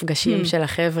לארגן מפגשים של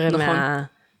החבר'ה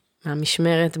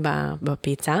מהמשמרת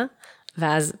בפיצה,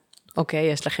 ואז,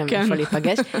 אוקיי, יש לכם איפה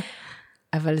להיפגש.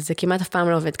 אבל זה כמעט אף פעם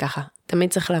לא עובד ככה. תמיד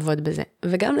צריך לעבוד בזה.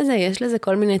 וגם לזה, יש לזה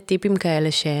כל מיני טיפים כאלה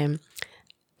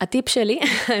הטיפ שלי,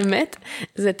 האמת,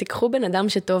 זה תיקחו בן אדם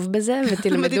שטוב בזה,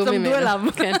 ותלמדו ממנו. ותתלמדו אליו.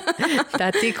 כן,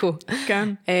 תעתיקו. כן.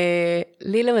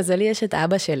 לי למזלי יש את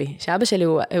אבא שלי, שאבא שלי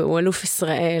הוא אלוף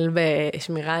ישראל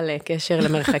בשמירה על קשר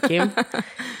למרחקים.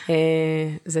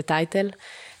 זה טייטל.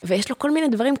 ויש לו כל מיני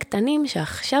דברים קטנים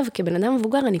שעכשיו כבן אדם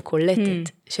מבוגר אני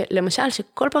קולטת. למשל,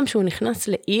 שכל פעם שהוא נכנס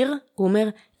לעיר, הוא אומר,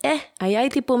 היה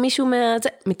איתי פה מישהו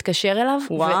מתקשר אליו.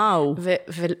 וואו.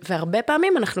 והרבה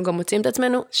פעמים אנחנו גם מוצאים את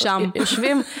עצמנו, שם.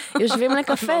 יושבים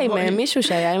לקפה עם מישהו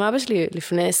שהיה עם אבא שלי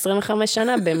לפני 25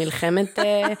 שנה במלחמת,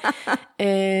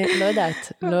 לא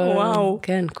יודעת. וואו.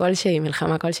 כן, כלשהי,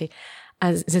 מלחמה כלשהי.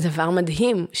 אז זה דבר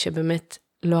מדהים שבאמת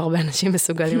לא הרבה אנשים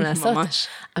מסוגלים לעשות. ממש.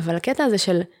 אבל הקטע הזה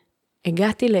של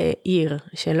הגעתי לעיר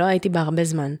שלא הייתי בה הרבה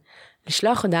זמן,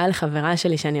 לשלוח הודעה לחברה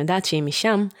שלי שאני יודעת שהיא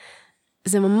משם,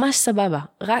 זה ממש סבבה.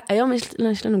 היום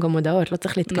יש לנו גם הודעות, לא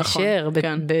צריך להתקשר,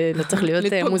 לא צריך להיות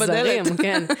מוזרים,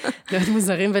 כן, להיות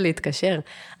מוזרים ולהתקשר.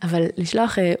 אבל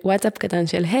לשלוח וואטסאפ קטן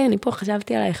של, אני פה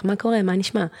חשבתי עלייך, מה קורה, מה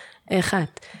נשמע, איך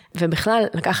את? ובכלל,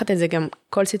 לקחת את זה גם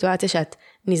כל סיטואציה שאת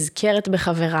נזכרת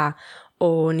בחברה,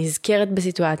 או נזכרת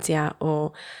בסיטואציה,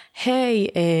 או,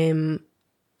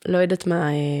 לא יודעת מה,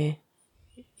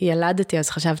 ילדתי, אז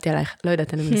חשבתי עלייך, לא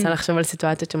יודעת, אני מנסה לחשוב על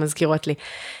סיטואציות שמזכירות לי.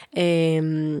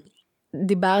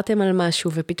 דיברתם על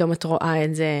משהו, ופתאום את רואה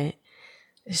את זה,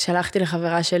 שלחתי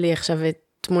לחברה שלי עכשיו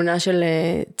תמונה של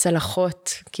צלחות,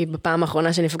 כי בפעם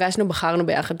האחרונה שנפגשנו בחרנו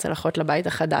ביחד צלחות לבית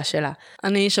החדש שלה.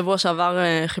 אני שבוע שעבר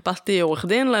חיפשתי עורך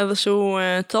דין לאיזשהו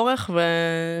צורך,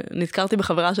 ונזכרתי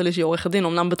בחברה שלי שהיא עורך דין,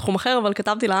 אמנם בתחום אחר, אבל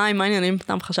כתבתי לה, מה העניינים,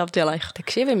 פתאום חשבתי עלייך.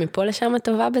 תקשיבי, מפה לשם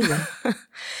הטובה בזה.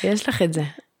 יש לך את זה.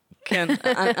 כן,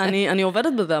 אני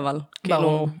עובדת בזה אבל.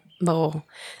 ברור, ברור.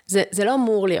 זה לא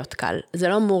אמור להיות קל, זה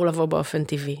לא אמור לבוא באופן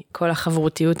טבעי. כל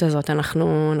החברותיות הזאת,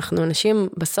 אנחנו אנשים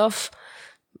בסוף,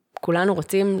 כולנו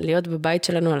רוצים להיות בבית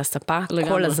שלנו על הספה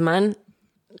כל הזמן,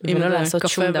 ולא לעשות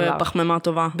שום דבר. קפה ופחמימה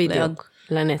טובה. בדיוק,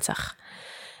 לנצח.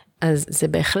 אז זה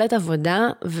בהחלט עבודה,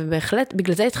 ובהחלט,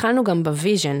 בגלל זה התחלנו גם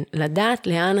בוויז'ן, לדעת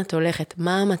לאן את הולכת,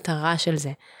 מה המטרה של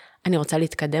זה. אני רוצה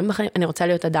להתקדם בחיים, אני רוצה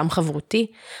להיות אדם חברותי,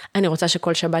 אני רוצה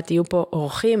שכל שבת יהיו פה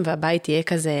אורחים, והבית יהיה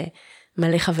כזה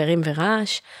מלא חברים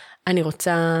ורעש, אני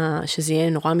רוצה שזה יהיה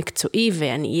נורא מקצועי,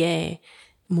 ואני אהיה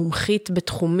מומחית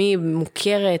בתחומי,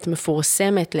 מוכרת,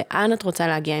 מפורסמת, לאן את רוצה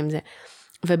להגיע עם זה.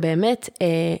 ובאמת,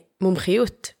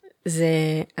 מומחיות זה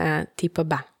הטיפ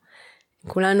הבא.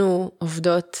 כולנו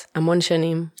עובדות המון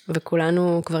שנים,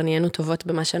 וכולנו כבר נהיינו טובות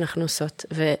במה שאנחנו עושות,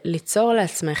 וליצור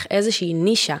לעצמך איזושהי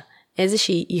נישה,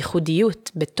 איזושהי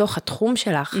ייחודיות בתוך התחום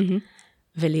שלך,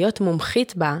 ולהיות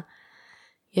מומחית בה,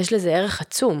 יש לזה ערך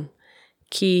עצום,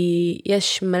 כי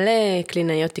יש מלא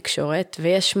קלינאיות תקשורת,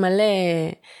 ויש מלא,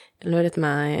 לא יודעת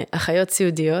מה, אחיות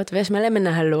סיעודיות, ויש מלא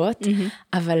מנהלות,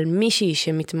 אבל מישהי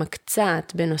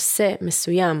שמתמקצעת בנושא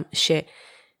מסוים,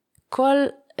 שכל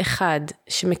אחד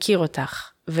שמכיר אותך,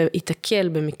 ויתקל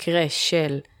במקרה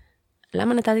של,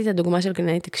 למה נתתי את הדוגמה של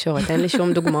קלינאית תקשורת? אין לי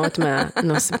שום דוגמאות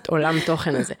עולם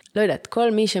תוכן הזה. לא יודעת,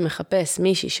 כל מי שמחפש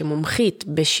מישהי שמומחית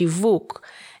בשיווק,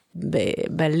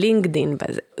 בלינקדין,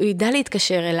 הוא ידע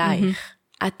להתקשר אלייך.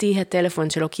 את תהי הטלפון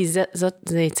שלו, כי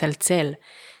זה יצלצל.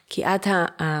 כי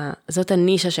זאת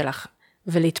הנישה שלך.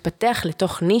 ולהתפתח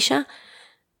לתוך נישה,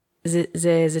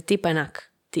 זה טיפ ענק.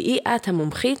 תהי את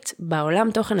המומחית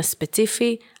בעולם תוכן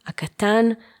הספציפי, הקטן,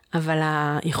 אבל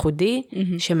הייחודי,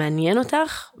 שמעניין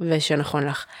אותך ושנכון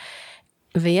לך.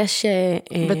 ויש...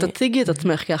 ותציגי את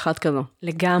עצמך כאחת כזו.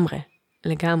 לגמרי,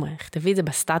 לגמרי. כתבי את זה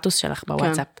בסטטוס שלך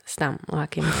בוואטסאפ, סתם,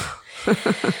 רק אם...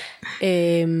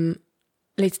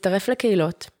 להצטרף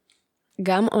לקהילות,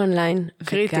 גם אונליין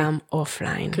וגם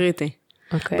אופליין. קריטי.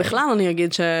 בכלל אני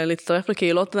אגיד שלהצטרף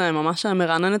לקהילות זה ממש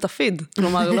מרענן את הפיד.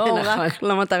 כלומר, לא רק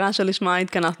למטרה שלשמה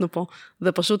התכנסנו פה.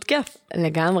 זה פשוט כיף.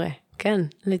 לגמרי. כן,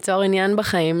 ליצור עניין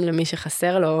בחיים למי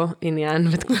שחסר לו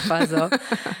עניין בתקופה זו,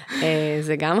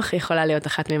 זה גם יכולה להיות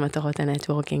אחת ממטרות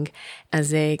הנטוורקינג.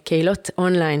 אז קהילות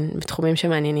אונליין בתחומים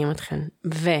שמעניינים אתכם,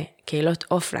 וקהילות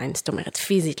אופליין, זאת אומרת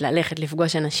פיזית, ללכת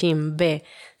לפגוש אנשים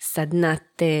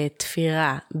בסדנת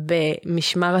תפירה,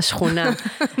 במשמר השכונה.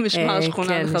 משמר השכונה,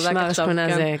 כן, חזק עכשיו. משמר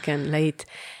השכונה זה, כן, להיט.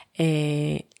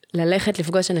 ללכת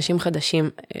לפגוש אנשים חדשים,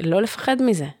 לא לפחד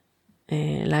מזה.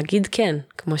 להגיד כן,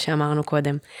 כמו שאמרנו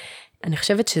קודם. אני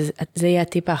חושבת שזה יהיה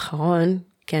הטיפ האחרון,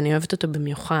 כי אני אוהבת אותו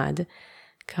במיוחד.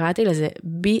 קראתי לזה,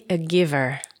 be a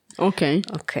giver. אוקיי.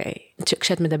 אוקיי.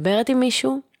 כשאת מדברת עם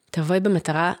מישהו, תבואי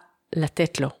במטרה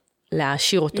לתת לו,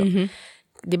 להעשיר אותו.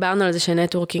 דיברנו על זה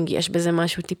שנטוורקינג, יש בזה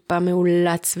משהו טיפה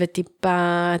מאולץ,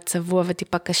 וטיפה צבוע,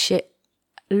 וטיפה קשה.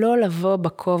 לא לבוא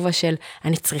בכובע של,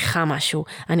 אני צריכה משהו,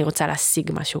 אני רוצה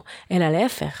להשיג משהו, אלא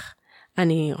להפך.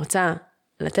 אני רוצה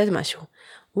לתת משהו.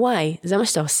 וואי, זה מה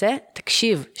שאתה עושה?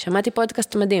 תקשיב, שמעתי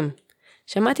פודקאסט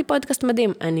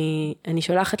מדהים. אני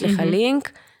שולחת לך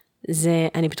לינק,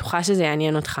 אני בטוחה שזה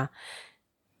יעניין אותך.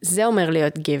 זה אומר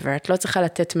להיות גיבר, את לא צריכה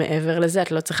לתת מעבר לזה,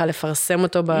 את לא צריכה לפרסם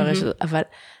אותו ברשת, אבל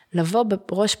לבוא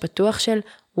בראש פתוח של,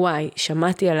 וואי,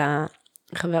 שמעתי על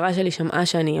החברה שלי, שמעה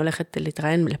שאני הולכת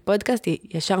להתראיין לפודקאסט, היא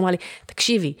ישר אמרה לי,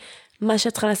 תקשיבי, מה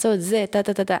שאת צריכה לעשות זה,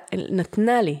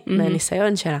 נתנה לי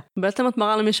מהניסיון שלה. בעצם את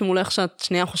מראה למי שמולך שאת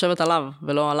שנייה חושבת עליו,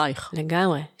 ולא עלייך.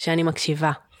 לגמרי, שאני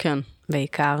מקשיבה. כן.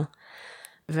 בעיקר.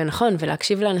 ונכון,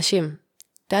 ולהקשיב לאנשים.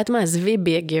 יודעת מה, עזבי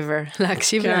be a giver,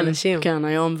 להקשיב לאנשים. כן,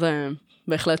 היום זה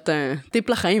בהחלט טיפ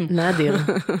לחיים. נדיר.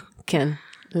 כן,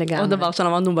 לגמרי. עוד דבר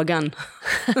שלמדנו בגן.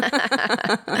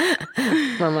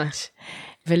 ממש.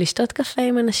 ולשתות קפה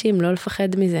עם אנשים, לא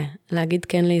לפחד מזה. להגיד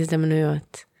כן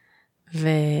להזדמנויות.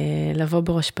 ולבוא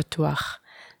בראש פתוח.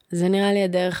 זה נראה לי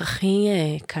הדרך הכי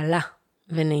קלה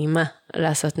ונעימה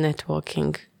לעשות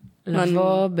נטוורקינג.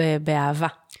 לבוא באהבה.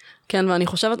 כן, ואני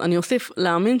חושבת, אני אוסיף,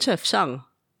 להאמין שאפשר.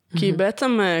 כי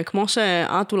בעצם, כמו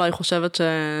שאת אולי חושבת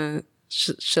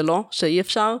שלא, שאי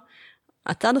אפשר,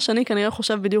 הצד השני כנראה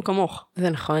חושב בדיוק כמוך. זה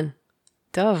נכון.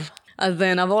 טוב. אז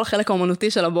נעבור לחלק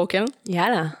האומנותי של הבוקר.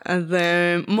 יאללה. אז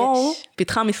מור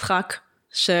פיתחה משחק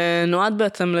שנועד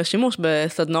בעצם לשימוש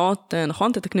בסדנאות,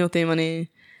 נכון? תתקני אותי אם אני...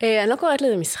 אני לא קוראת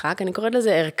לזה משחק, אני קוראת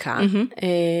לזה ערכה.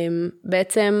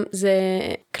 בעצם זה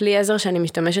כלי עזר שאני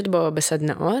משתמשת בו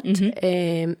בסדנאות,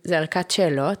 זה ערכת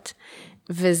שאלות,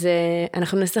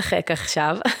 אנחנו נשחק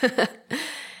עכשיו,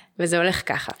 וזה הולך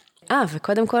ככה.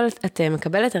 וקודם כל את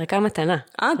מקבלת ערכה מתנה.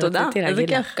 תודה, איזה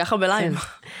כיף, ככה בלייב.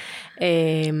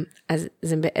 אז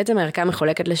זה בעצם הערכה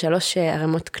מחולקת ל3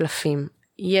 ערימות קלפים.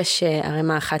 יש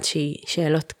ערימה אחת שהיא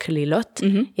שאלות כלילות,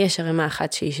 יש ערימה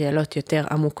אחת שהיא שאלות יותר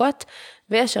עמוקות,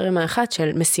 ויש ערימה אחת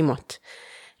של משימות.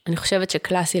 אני חושבת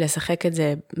שקלאסי לשחק את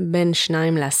זה בין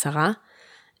 2 ל10,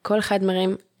 כל אחד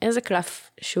מרים איזה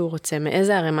קלף שהוא רוצה,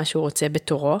 מאיזה ערימה שהוא רוצה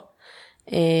בתורו,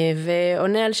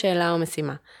 ועונה על שאלה או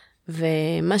משימה.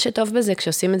 ומה שטוב בזה,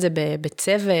 כשעושים את זה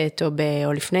בצוות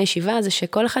או לפני ישיבה, זה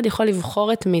שכל אחד יכול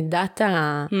לבחור את מידת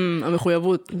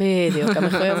המחויבות. בדיוק,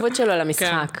 המחויבות שלו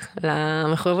למשחק,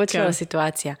 למחויבות שלו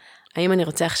לסיטואציה. האם אני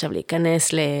רוצה עכשיו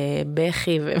להיכנס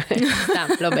לבכי, סתם,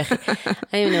 לא בכי.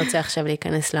 האם אני רוצה עכשיו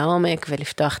להיכנס לעומק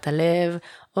ולפתוח את הלב,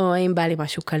 או האם בא לי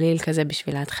משהו קליל כזה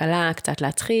בשביל ההתחלה, קצת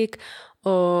להצחיק,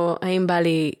 או האם בא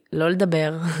לי לא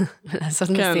לדבר, לעשות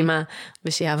משימה,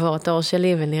 ושיעבור התור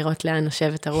שלי, ולראות לאן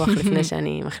נושבת הרוח לפני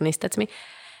שאני מכניס את עצמי.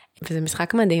 וזה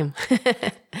משחק מדהים.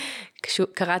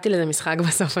 קראתי לזה משחק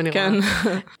בסוף, אני רואה.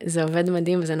 זה עובד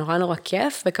מדהים, וזה נורא נורא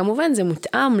כיף, וכמובן זה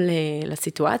מותאם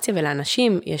לסיטואציה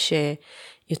ולאנשים, יש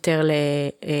יותר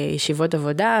לישיבות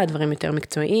עבודה, דברים יותר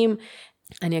מקצועיים.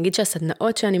 אני אגיד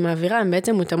שהסדנאות שאני מעבירה, הן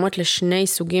בעצם מותאמות לשני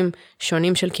סוגים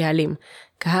שונים של קהלים.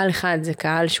 קהל אחד זה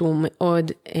קהל שהוא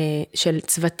מאוד, של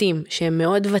צוותים שהם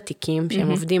מאוד ותיקים,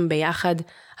 שהם עובדים ביחד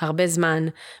הרבה זמן,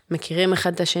 מכירים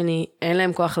אחד את השני, אין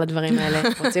להם כוח לדברים האלה,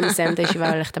 רוצים לסיים את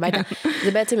הישיבה וללכת הביתה.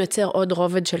 זה בעצם יוצר עוד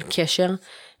רובד של קשר,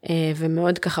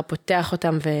 ומאוד ככה פותח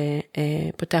אותם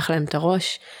ופותח להם את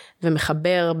הראש,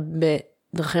 ומחבר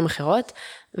בדרכים אחרות,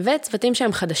 וצוותים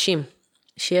שהם חדשים.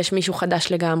 שיש מישהו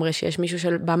חדש לגמרי, שיש מישהו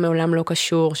שבא מעולם לא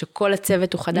קשור, שכל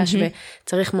הצוות הוא חדש,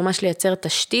 וצריך ממש לייצר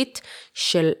תשתית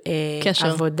של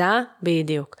עבודה,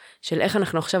 בדיוק, של איך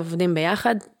אנחנו עכשיו עובדים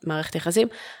ביחד, מערכת יחסים,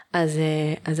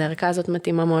 אז הערכה הזאת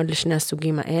מתאימה מאוד לשני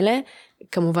הסוגים האלה,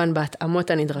 כמובן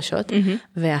בהתאמות הנדרשות,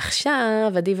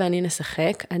 ועכשיו עדי ואני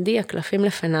נשחק, עדי, הקלפים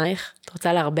לפנייך, את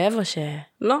רוצה להרבב או ש...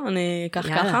 לא, אני אקח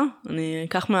ככה, אני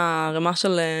אקח מהרמה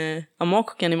של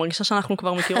עמוק, כי אני מרגישה שאנחנו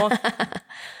כבר מכירות.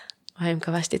 אני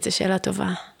מקווה שתצא שאלה טובה.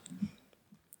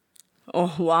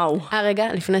 וואו.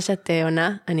 רגע, לפני שאת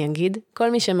עונה, אני אגיד,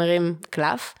 כל מי שמרים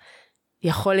קלף,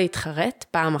 יכול להתחרט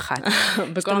פעם אחת.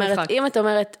 בכל המשחק. אם את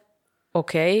אומרת,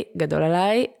 אוקיי, גדול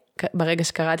עליי, ברגע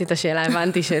שקראתי את השאלה,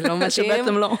 הבנתי שלא מתאים.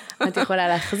 שבעצם לא. את יכולה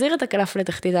להחזיר את הקלף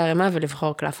לתחתית הערימה,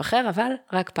 ולבחור קלף אחר, אבל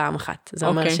רק פעם אחת. זה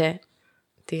אומר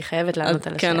תהי חייבת לענות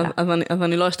על השאלה. כן, אז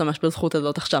אני לא אשתמש בזכות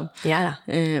הזאת עכשיו. יאללה.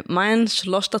 מהן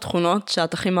 3 התכונות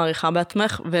שאת הכי מעריכה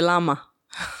בעצמך, ולמה?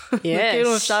 יש.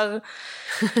 כאילו אפשר,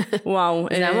 וואו.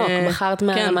 זה עמוק, בחרת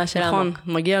מהרמה של עמוק.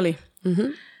 נכון, מגיע לי.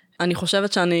 אני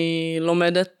חושבת שאני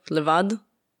לומדת לבד.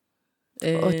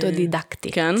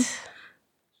 אוטודידקטית. כן.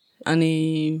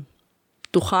 אני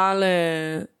פתוחה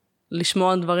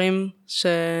לשמוע דברים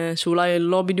שאולי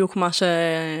לא בדיוק מה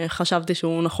שחשבתי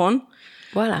שהוא נכון.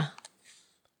 וואלה.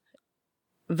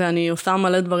 ואני עושה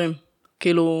מלא דברים,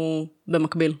 כאילו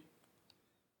במקביל.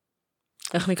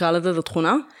 איך נקרא לזה? זו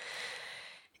תכונה?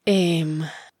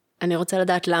 אני רוצה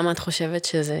לדעת למה את חושבת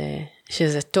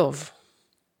שזה טוב.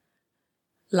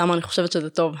 למה אני חושבת שזה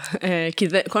טוב? כי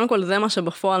זה, קודם כל זה מה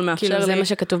שבפועל מאפשר לי. כאילו זה מה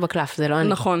שכתוב בקלף, זה לא אני.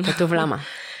 נכון. כתוב למה.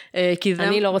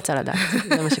 אני לא רוצה לדעת,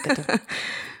 זה מה שכתוב.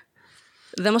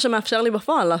 זה מה שמאפשר לי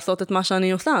בפועל, לעשות את מה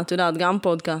שאני עושה. את יודעת, גם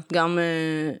פודקאסט, גם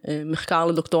מחקר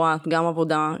לדוקטורט, גם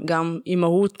עבודה, גם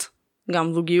אימהות,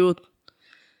 גם זוגיות.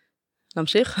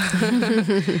 נמשיך?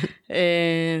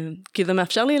 כי זה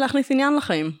מאפשר לי להכניס עניין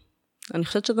לחיים. אני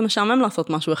חושבת שזה משעמם לעשות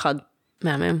משהו אחד.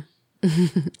 מהמם.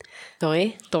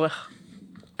 תורי? תורך.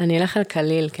 אני אלך על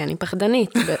קליל, כי אני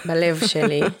פחדנית בלב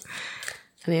שלי.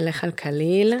 אני אלך על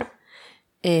קליל.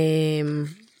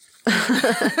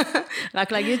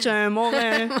 רק להגיד שמור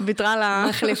ויתרה לה...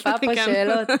 מחליפה פה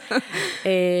שאלות.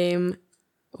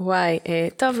 וואי,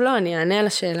 טוב, לא, אני אענה על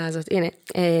השאלה הזאת. הנה,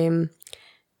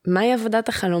 מהי עבודת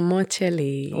החלומות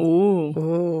שלי?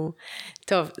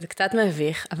 טוב, זה קצת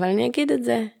מביך, אבל אני אגיד את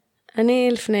זה. אני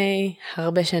לפני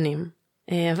הרבה שנים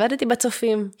עבדתי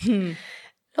בצופים.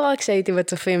 לא רק שהייתי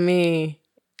בצופים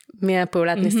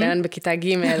מהפעולת ניסיון בכיתה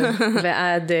ג'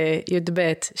 ועד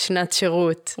י"ב, שנת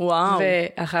שירות. וואו.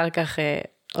 ואחר כך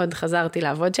עוד חזרתי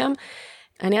לעבוד שם.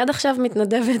 אני עד עכשיו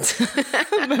מתנדבת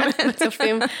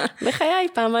בצופים. בחיי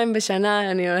פעמיים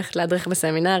בשנה אני הולכת להדריך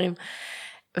בסמינרים.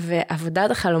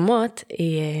 ועבודת החלומות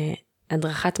היא,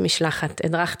 הדרכת משלחת.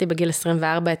 הדרכתי בגיל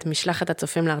 24 את משלחת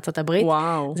הצופים לארצות הברית.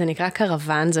 וואו. זה נקרא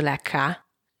קרוון, זו להקה.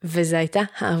 וזו הייתה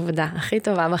העבודה הכי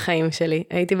טובה בחיים שלי.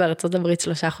 הייתי בארצות הברית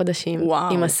 3 חודשים.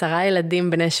 וואו. עם 10 ילדים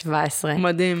בני 17.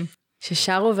 מדהים.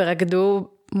 ששרו ורקדו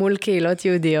מול קהילות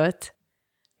יהודיות.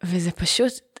 וזה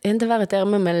פשוט, אין דבר יותר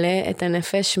ממלא את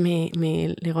הנפש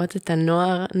מלראות את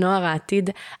נוער העתיד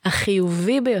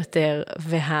החיובי ביותר,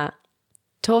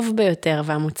 והטוב ביותר,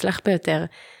 והמוצלח ביותר,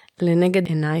 לנגד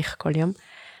עינייך כל יום.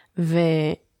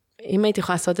 ואם הייתי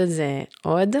יכולה לעשות את זה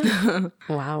עוד,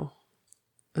 וואו.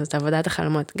 זאת עבודת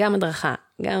החלומות. גם הדרכה,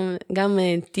 גם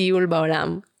טיול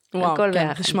בעולם. וואו, הכל כן,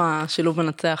 ביחד. תשמע, שילוב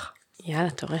מנצח. יאללה,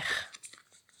 תורך.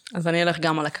 אז אני אלך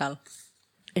גם על הקל.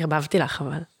 הרבבתי לך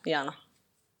אבל. יאללה.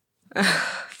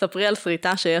 ספרי על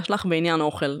שריטה שיש לך בעניין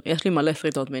אוכל. יש לי מלא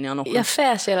שריטות בעניין אוכל. יפה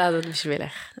השאלה הזאת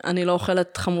בשבילך. אני לא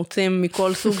אוכלת חמוצים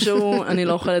מכל סוג שהוא, אני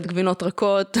לא אוכלת גבינות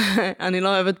רכות, אני לא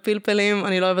אוהבת פלפלים,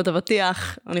 אני לא אוהבת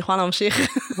אבטיח, אני יכולה להמשיך.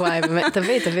 וואי, באמת,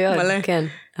 תביא עוד. מלא. כן,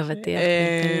 אבטיח,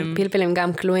 פלפלים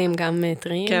גם כלואים, גם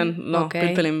טריים. כן, לא,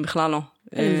 פלפלים בכלל לא.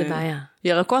 זה בעיה.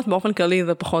 ירקות באופן כללי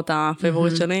זה פחות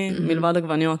הפייבוריט שלי, מלבד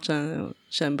עגבניות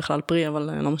שהן בכלל פרי, אבל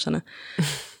לא משנה.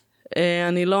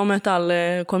 אני לא מתה על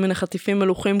כל מיני חטיפים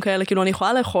מלוכים כאלה, כאילו אני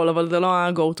יכולה לאכול, אבל זה לא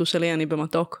ה-go-to שלי, אני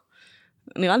במתוק.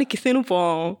 נראה לי כיסינו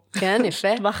פה... כן,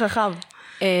 יפה. טווח רחב.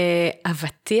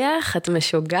 אבטיח, את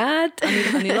משוגעת?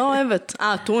 אני לא אוהבת.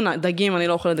 טונה, דגים, אני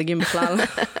לא אוכלת דגים בכלל.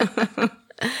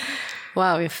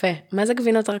 וואו, יפה. מה זה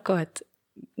גבינות רכות?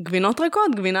 גבינות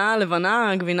ריקות, גבינה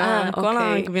לבנה, גבינה, כל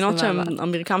הגבינות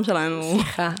שהמרקם שלנו.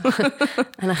 סליחה.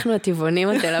 אנחנו הטבעונים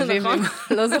התל אביבים,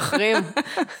 לא זוכרים.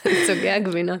 סוגי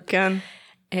הגבינות. כן.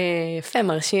 יפה,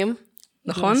 מרשים.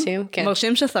 נכון?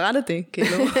 מרשים ששרדתי,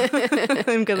 כאילו.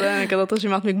 עם כזאת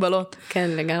רשימת מגבלות. כן,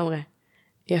 לגמרי.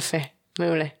 יפה,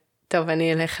 מעולה. טוב,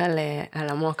 אני אלך על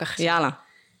עמוק עכשיו. יאללה.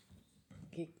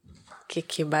 כי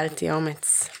קיבלתי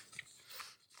אומץ.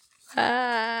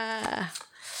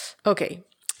 אוקיי.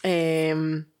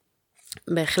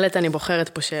 בהחלט אני בוחרת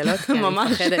פה שאלות, כי אני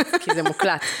מפחדת, כי זה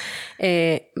מוקלט.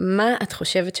 מה את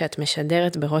חושבת שאת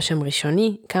משדרת ברושם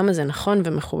ראשוני, כמה זה נכון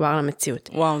ומחובר למציאות?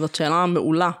 וואו, זאת שאלה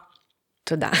מעולה.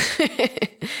 תודה.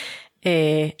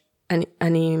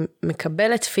 אני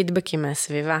מקבלת פידבקים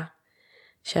מהסביבה,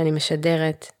 שאני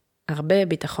משדרת הרבה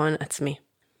ביטחון עצמי,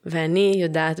 ואני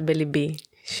יודעת בליבי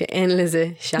שאין לזה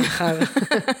שחר.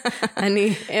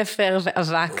 אני אפר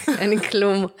ואבק, אני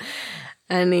כלום.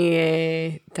 אני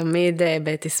תמיד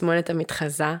בתסמונת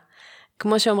המתחזה.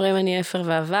 כמו שאומרים אני אפר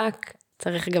ואבק,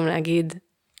 צריך גם להגיד,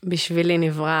 בשבילי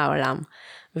נברא העולם.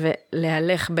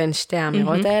 ולהלך בין שתי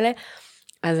האמירות האלה,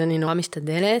 אז אני נורא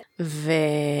משתדלת,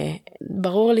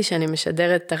 וברור לי שאני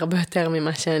משדרת הרבה יותר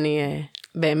ממה שאני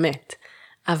באמת.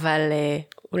 אבל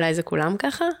אולי זה כולם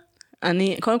ככה?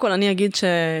 קודם כל אני אגיד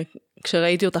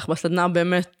שכשראיתי אותך בסדנה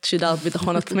באמת שידרת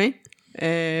ביטחון עצמי.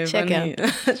 שקר.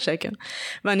 שקר.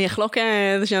 ואני אחלוק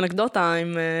איזושהי אנקדוטה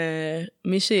עם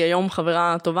מישהי היום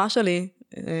חברה טובה שלי,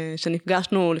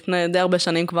 שנפגשנו לפני די הרבה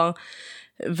שנים כבר,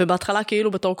 ובהתחלה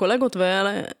כאילו בתור קולגות,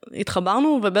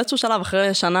 והתחברנו, ובאיזשהו שלב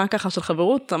אחרי שנה ככה של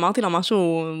חברות, אמרתי לה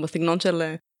משהו בסגנון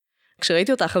של,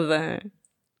 כשראיתי אותך אז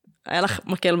היה לך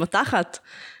מקל בתחת,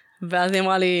 ואז היא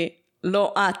אמרה לי,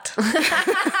 לא את.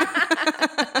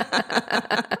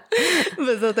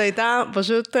 וזאת הייתה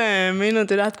פשוט מין,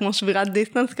 את יודעת, כמו שבירת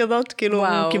דיסטנס כזאת, כאילו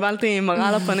קיבלתי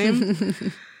מראה לפנים,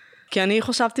 כי אני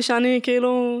חשבתי שאני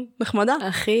כאילו נחמדה.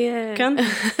 הכי... כן.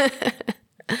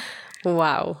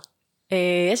 וואו.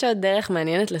 יש עוד דרך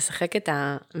מעניינת לשחק את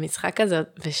המשחק הזאת,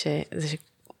 וזה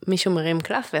שמישהו מרים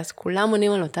קלף, ואז כולם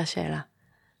עונים על אותה שאלה.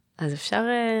 אז אפשר,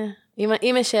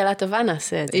 אם יש שאלה טובה,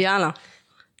 נעשה את זה. יאללה.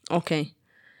 אוקיי.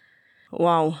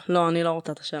 וואו, לא, אני לא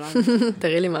רוצה את השאלה.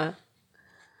 תראי לי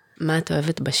מה את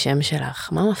אוהבת בשם שלך?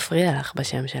 מה מפריע לך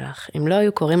בשם שלך? אם לא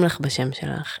היו קוראים לך בשם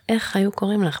שלך, איך היו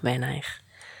קוראים לך בעינייך?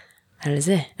 על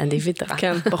זה, עדיף יתרה.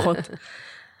 כן, פחות.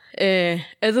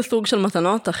 איזה סוג של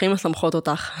מתנות הכי משמחות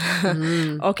אותך?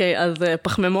 אוקיי, אז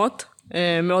פחמימות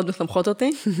מאוד משמחות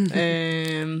אותי.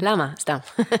 למה? סתם.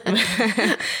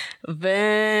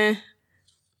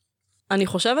 אני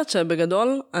חושבת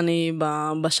שבגדול,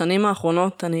 בשנים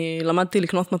האחרונות, אני למדתי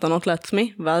לקנות מתנות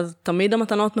לעצמי, ואז תמיד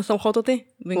המתנות משמחות אותי,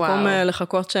 במקום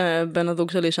לחכות שבן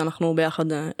הזוג שלי, שאנחנו ביחד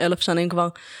 1000 שנים כבר,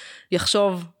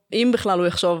 יחשוב, אם בכלל הוא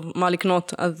יחשוב מה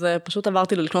לקנות, אז פשוט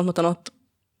עברתי לקנות מתנות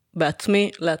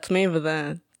בעצמי, לעצמי,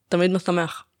 וזה תמיד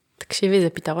משמח. תקשיבי, זה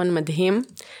פתרון מדהים,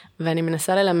 ואני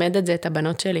מנסה ללמד את זה את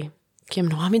הבנות שלי, כי הן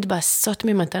נורא מתבאסות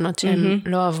ממתנות שהן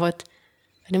לא אוהבות.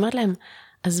 ואני אומרת להם,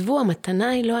 עזבו, המתנה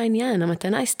היא לא העניין,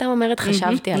 המתנה היא סתם אומרת,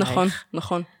 חשבתי עלייך. נכון,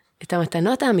 נכון. את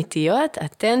המתנות האמיתיות,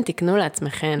 אתן תקנו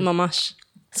לעצמכן. ממש.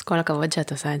 אז כל הכבוד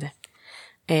שאת עושה את זה.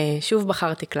 שוב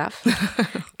בחרתי קלף,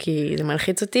 כי זה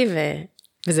מלחיץ אותי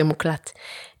וזה מוקלט.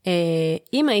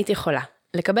 אם היית יכולה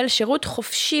לקבל שירות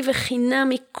חופשי וחינם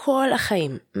מכל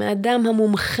החיים, מאדם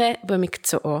המומחה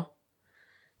במקצועו,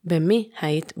 במי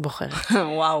היית בוחרת?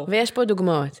 וואו. ויש פה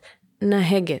דוגמאות.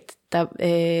 נהגת,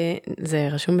 זה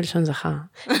רשום בלשון זכר.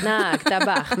 נהג,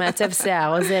 טבח, מעצב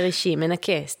שיער, עוזר אישי,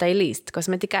 מנקה, סטייליסט,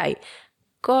 קוסמטיקאי,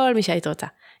 כל מי שהיית רוצה.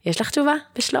 יש לך תשובה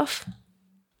בשלוף?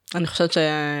 אני חושבת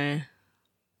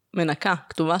מנקה,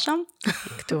 כתובה שם?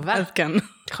 כתובה? אז כן.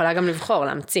 את יכולה גם לבחור,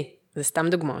 להמציא. זה סתם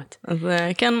דוגמאות. אז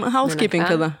כן, האוסקיפינג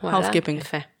כזה. האוסקיפינג.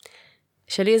 יפה.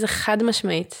 שלי זה חד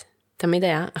משמעית, תמיד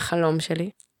היה החלום שלי,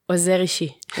 עוזר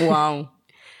אישי. וואו.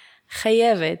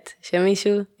 חייבת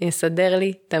שמישהו יסדר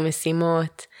לי את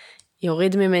המשימות,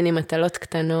 יוריד ממני מטלות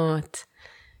קטנות.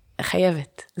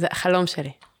 חייבת, זה החלום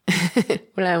שלי.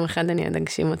 אולי יום אחד אני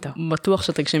אגשים אותו. בטוח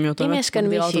שתגשימי אותו. אם יש כאן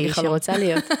מישהי שרוצה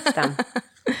להיות, סתם.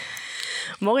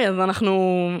 מורי, אז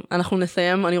אנחנו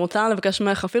נסיים. אני רוצה לבקש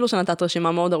ממך, אפילו שנתת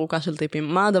רשימה מאוד ארוכה של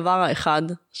טיפים. מה הדבר האחד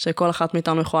שכל אחת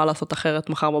מאיתנו יכולה לעשות אחרת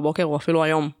מחר בבוקר, או אפילו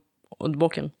היום, עוד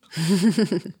בוקר?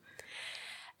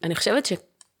 אני חושבת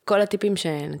שכל הטיפים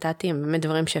שנתתי הם באמת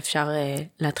דברים שאפשר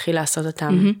להתחיל לעשות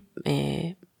אותם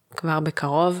כבר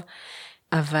בקרוב,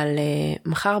 אבל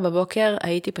מחר בבוקר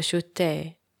הייתי פשוט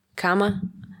קמה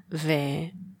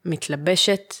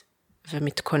ומתלבשת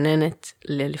ומתכוננת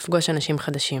לפגוש אנשים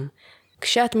חדשים.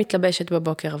 כשאת מתלבשת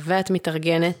בבוקר ואת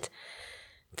מתארגנת,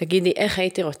 תגידי איך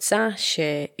הייתי רוצה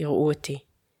שיראו אותי.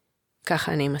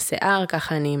 ככה אני עם השיער,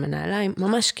 ככה אני עם הנעליים,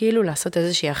 ממש כאילו לעשות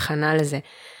איזושהי הכנה לזה,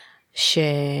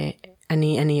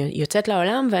 שאני יוצאת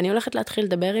לעולם ואני הולכת להתחיל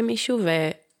לדבר עם מישהו,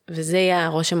 וזה יהיה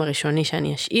הרושם הראשוני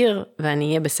שאני אשאיר, ואני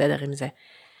אהיה בסדר עם זה.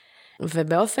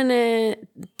 ובאופן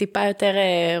טיפה יותר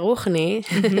רוחני,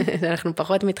 אנחנו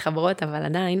פחות מתחברות, אבל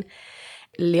עדיין,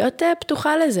 להיות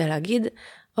פתוחה לזה, להגיד,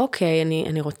 אוקיי,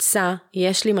 אני רוצה,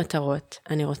 יש לי מטרות,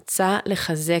 אני רוצה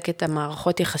לחזק את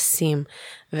המערכות יחסים,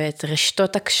 ואת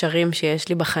רשתות הקשרים שיש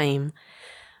לי בחיים,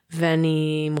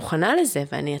 ואני מוכנה לזה,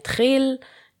 ואני אתחיל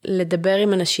לדבר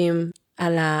עם אנשים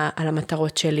על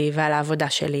המטרות שלי, ועל העבודה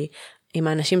שלי, עם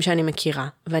האנשים שאני מכירה,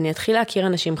 ואני אתחיל להכיר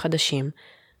אנשים חדשים,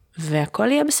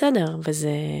 והכל יהיה בסדר,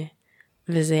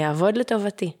 וזה יעבוד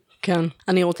לטובתי. כן.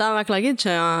 אני רוצה רק להגיד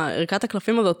שהערכת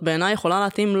הקלפים הזאת בעיניי יכולה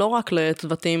להתאים לא רק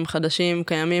לצוותים חדשים,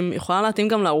 קיימים, יכולה להתאים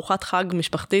גם לארוחת חג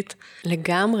משפחתית.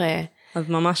 לגמרי. אז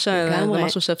ממש זה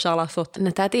משהו שאפשר לעשות.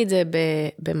 נתתי את זה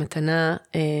במתנה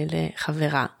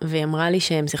לחברה, והיא אמרה לי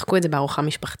שהם שיחקו את זה בארוחה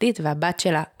משפחתית, והבת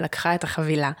שלה לקחה את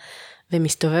החבילה,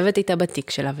 ומסתובבת איתה בתיק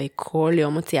שלה, והיא כל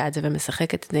יום מוציאה את זה,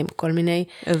 ומשחקת את זה עם כל מיני...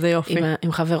 איזה יופי.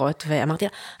 עם חברות, ואמרתי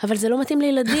לה, אבל זה לא מתאים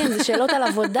לילדים, זה שאלות על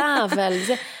עבודה, ועל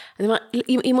זה...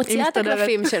 היא מוציאה את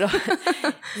הקלפים שלו.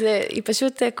 היא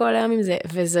פשוט כל היום עם זה,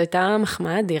 וזו הייתה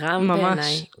מחמאה אדירה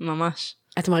בעיניי. ממש.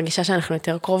 את מרגישה שאנחנו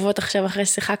יותר קרובות עכשיו אחרי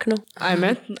ששיחקנו?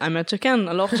 האמת שכן,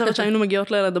 אני לא חושבת שהיינו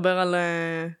מגיעות לדבר על...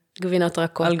 גבינות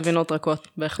רכות. על גבינות רכות,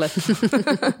 בהחלט.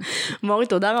 מורי,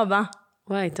 תודה רבה.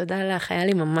 וואי, תודה לך, היה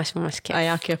לי ממש ממש כיף.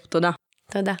 היה כיף, תודה.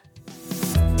 תודה.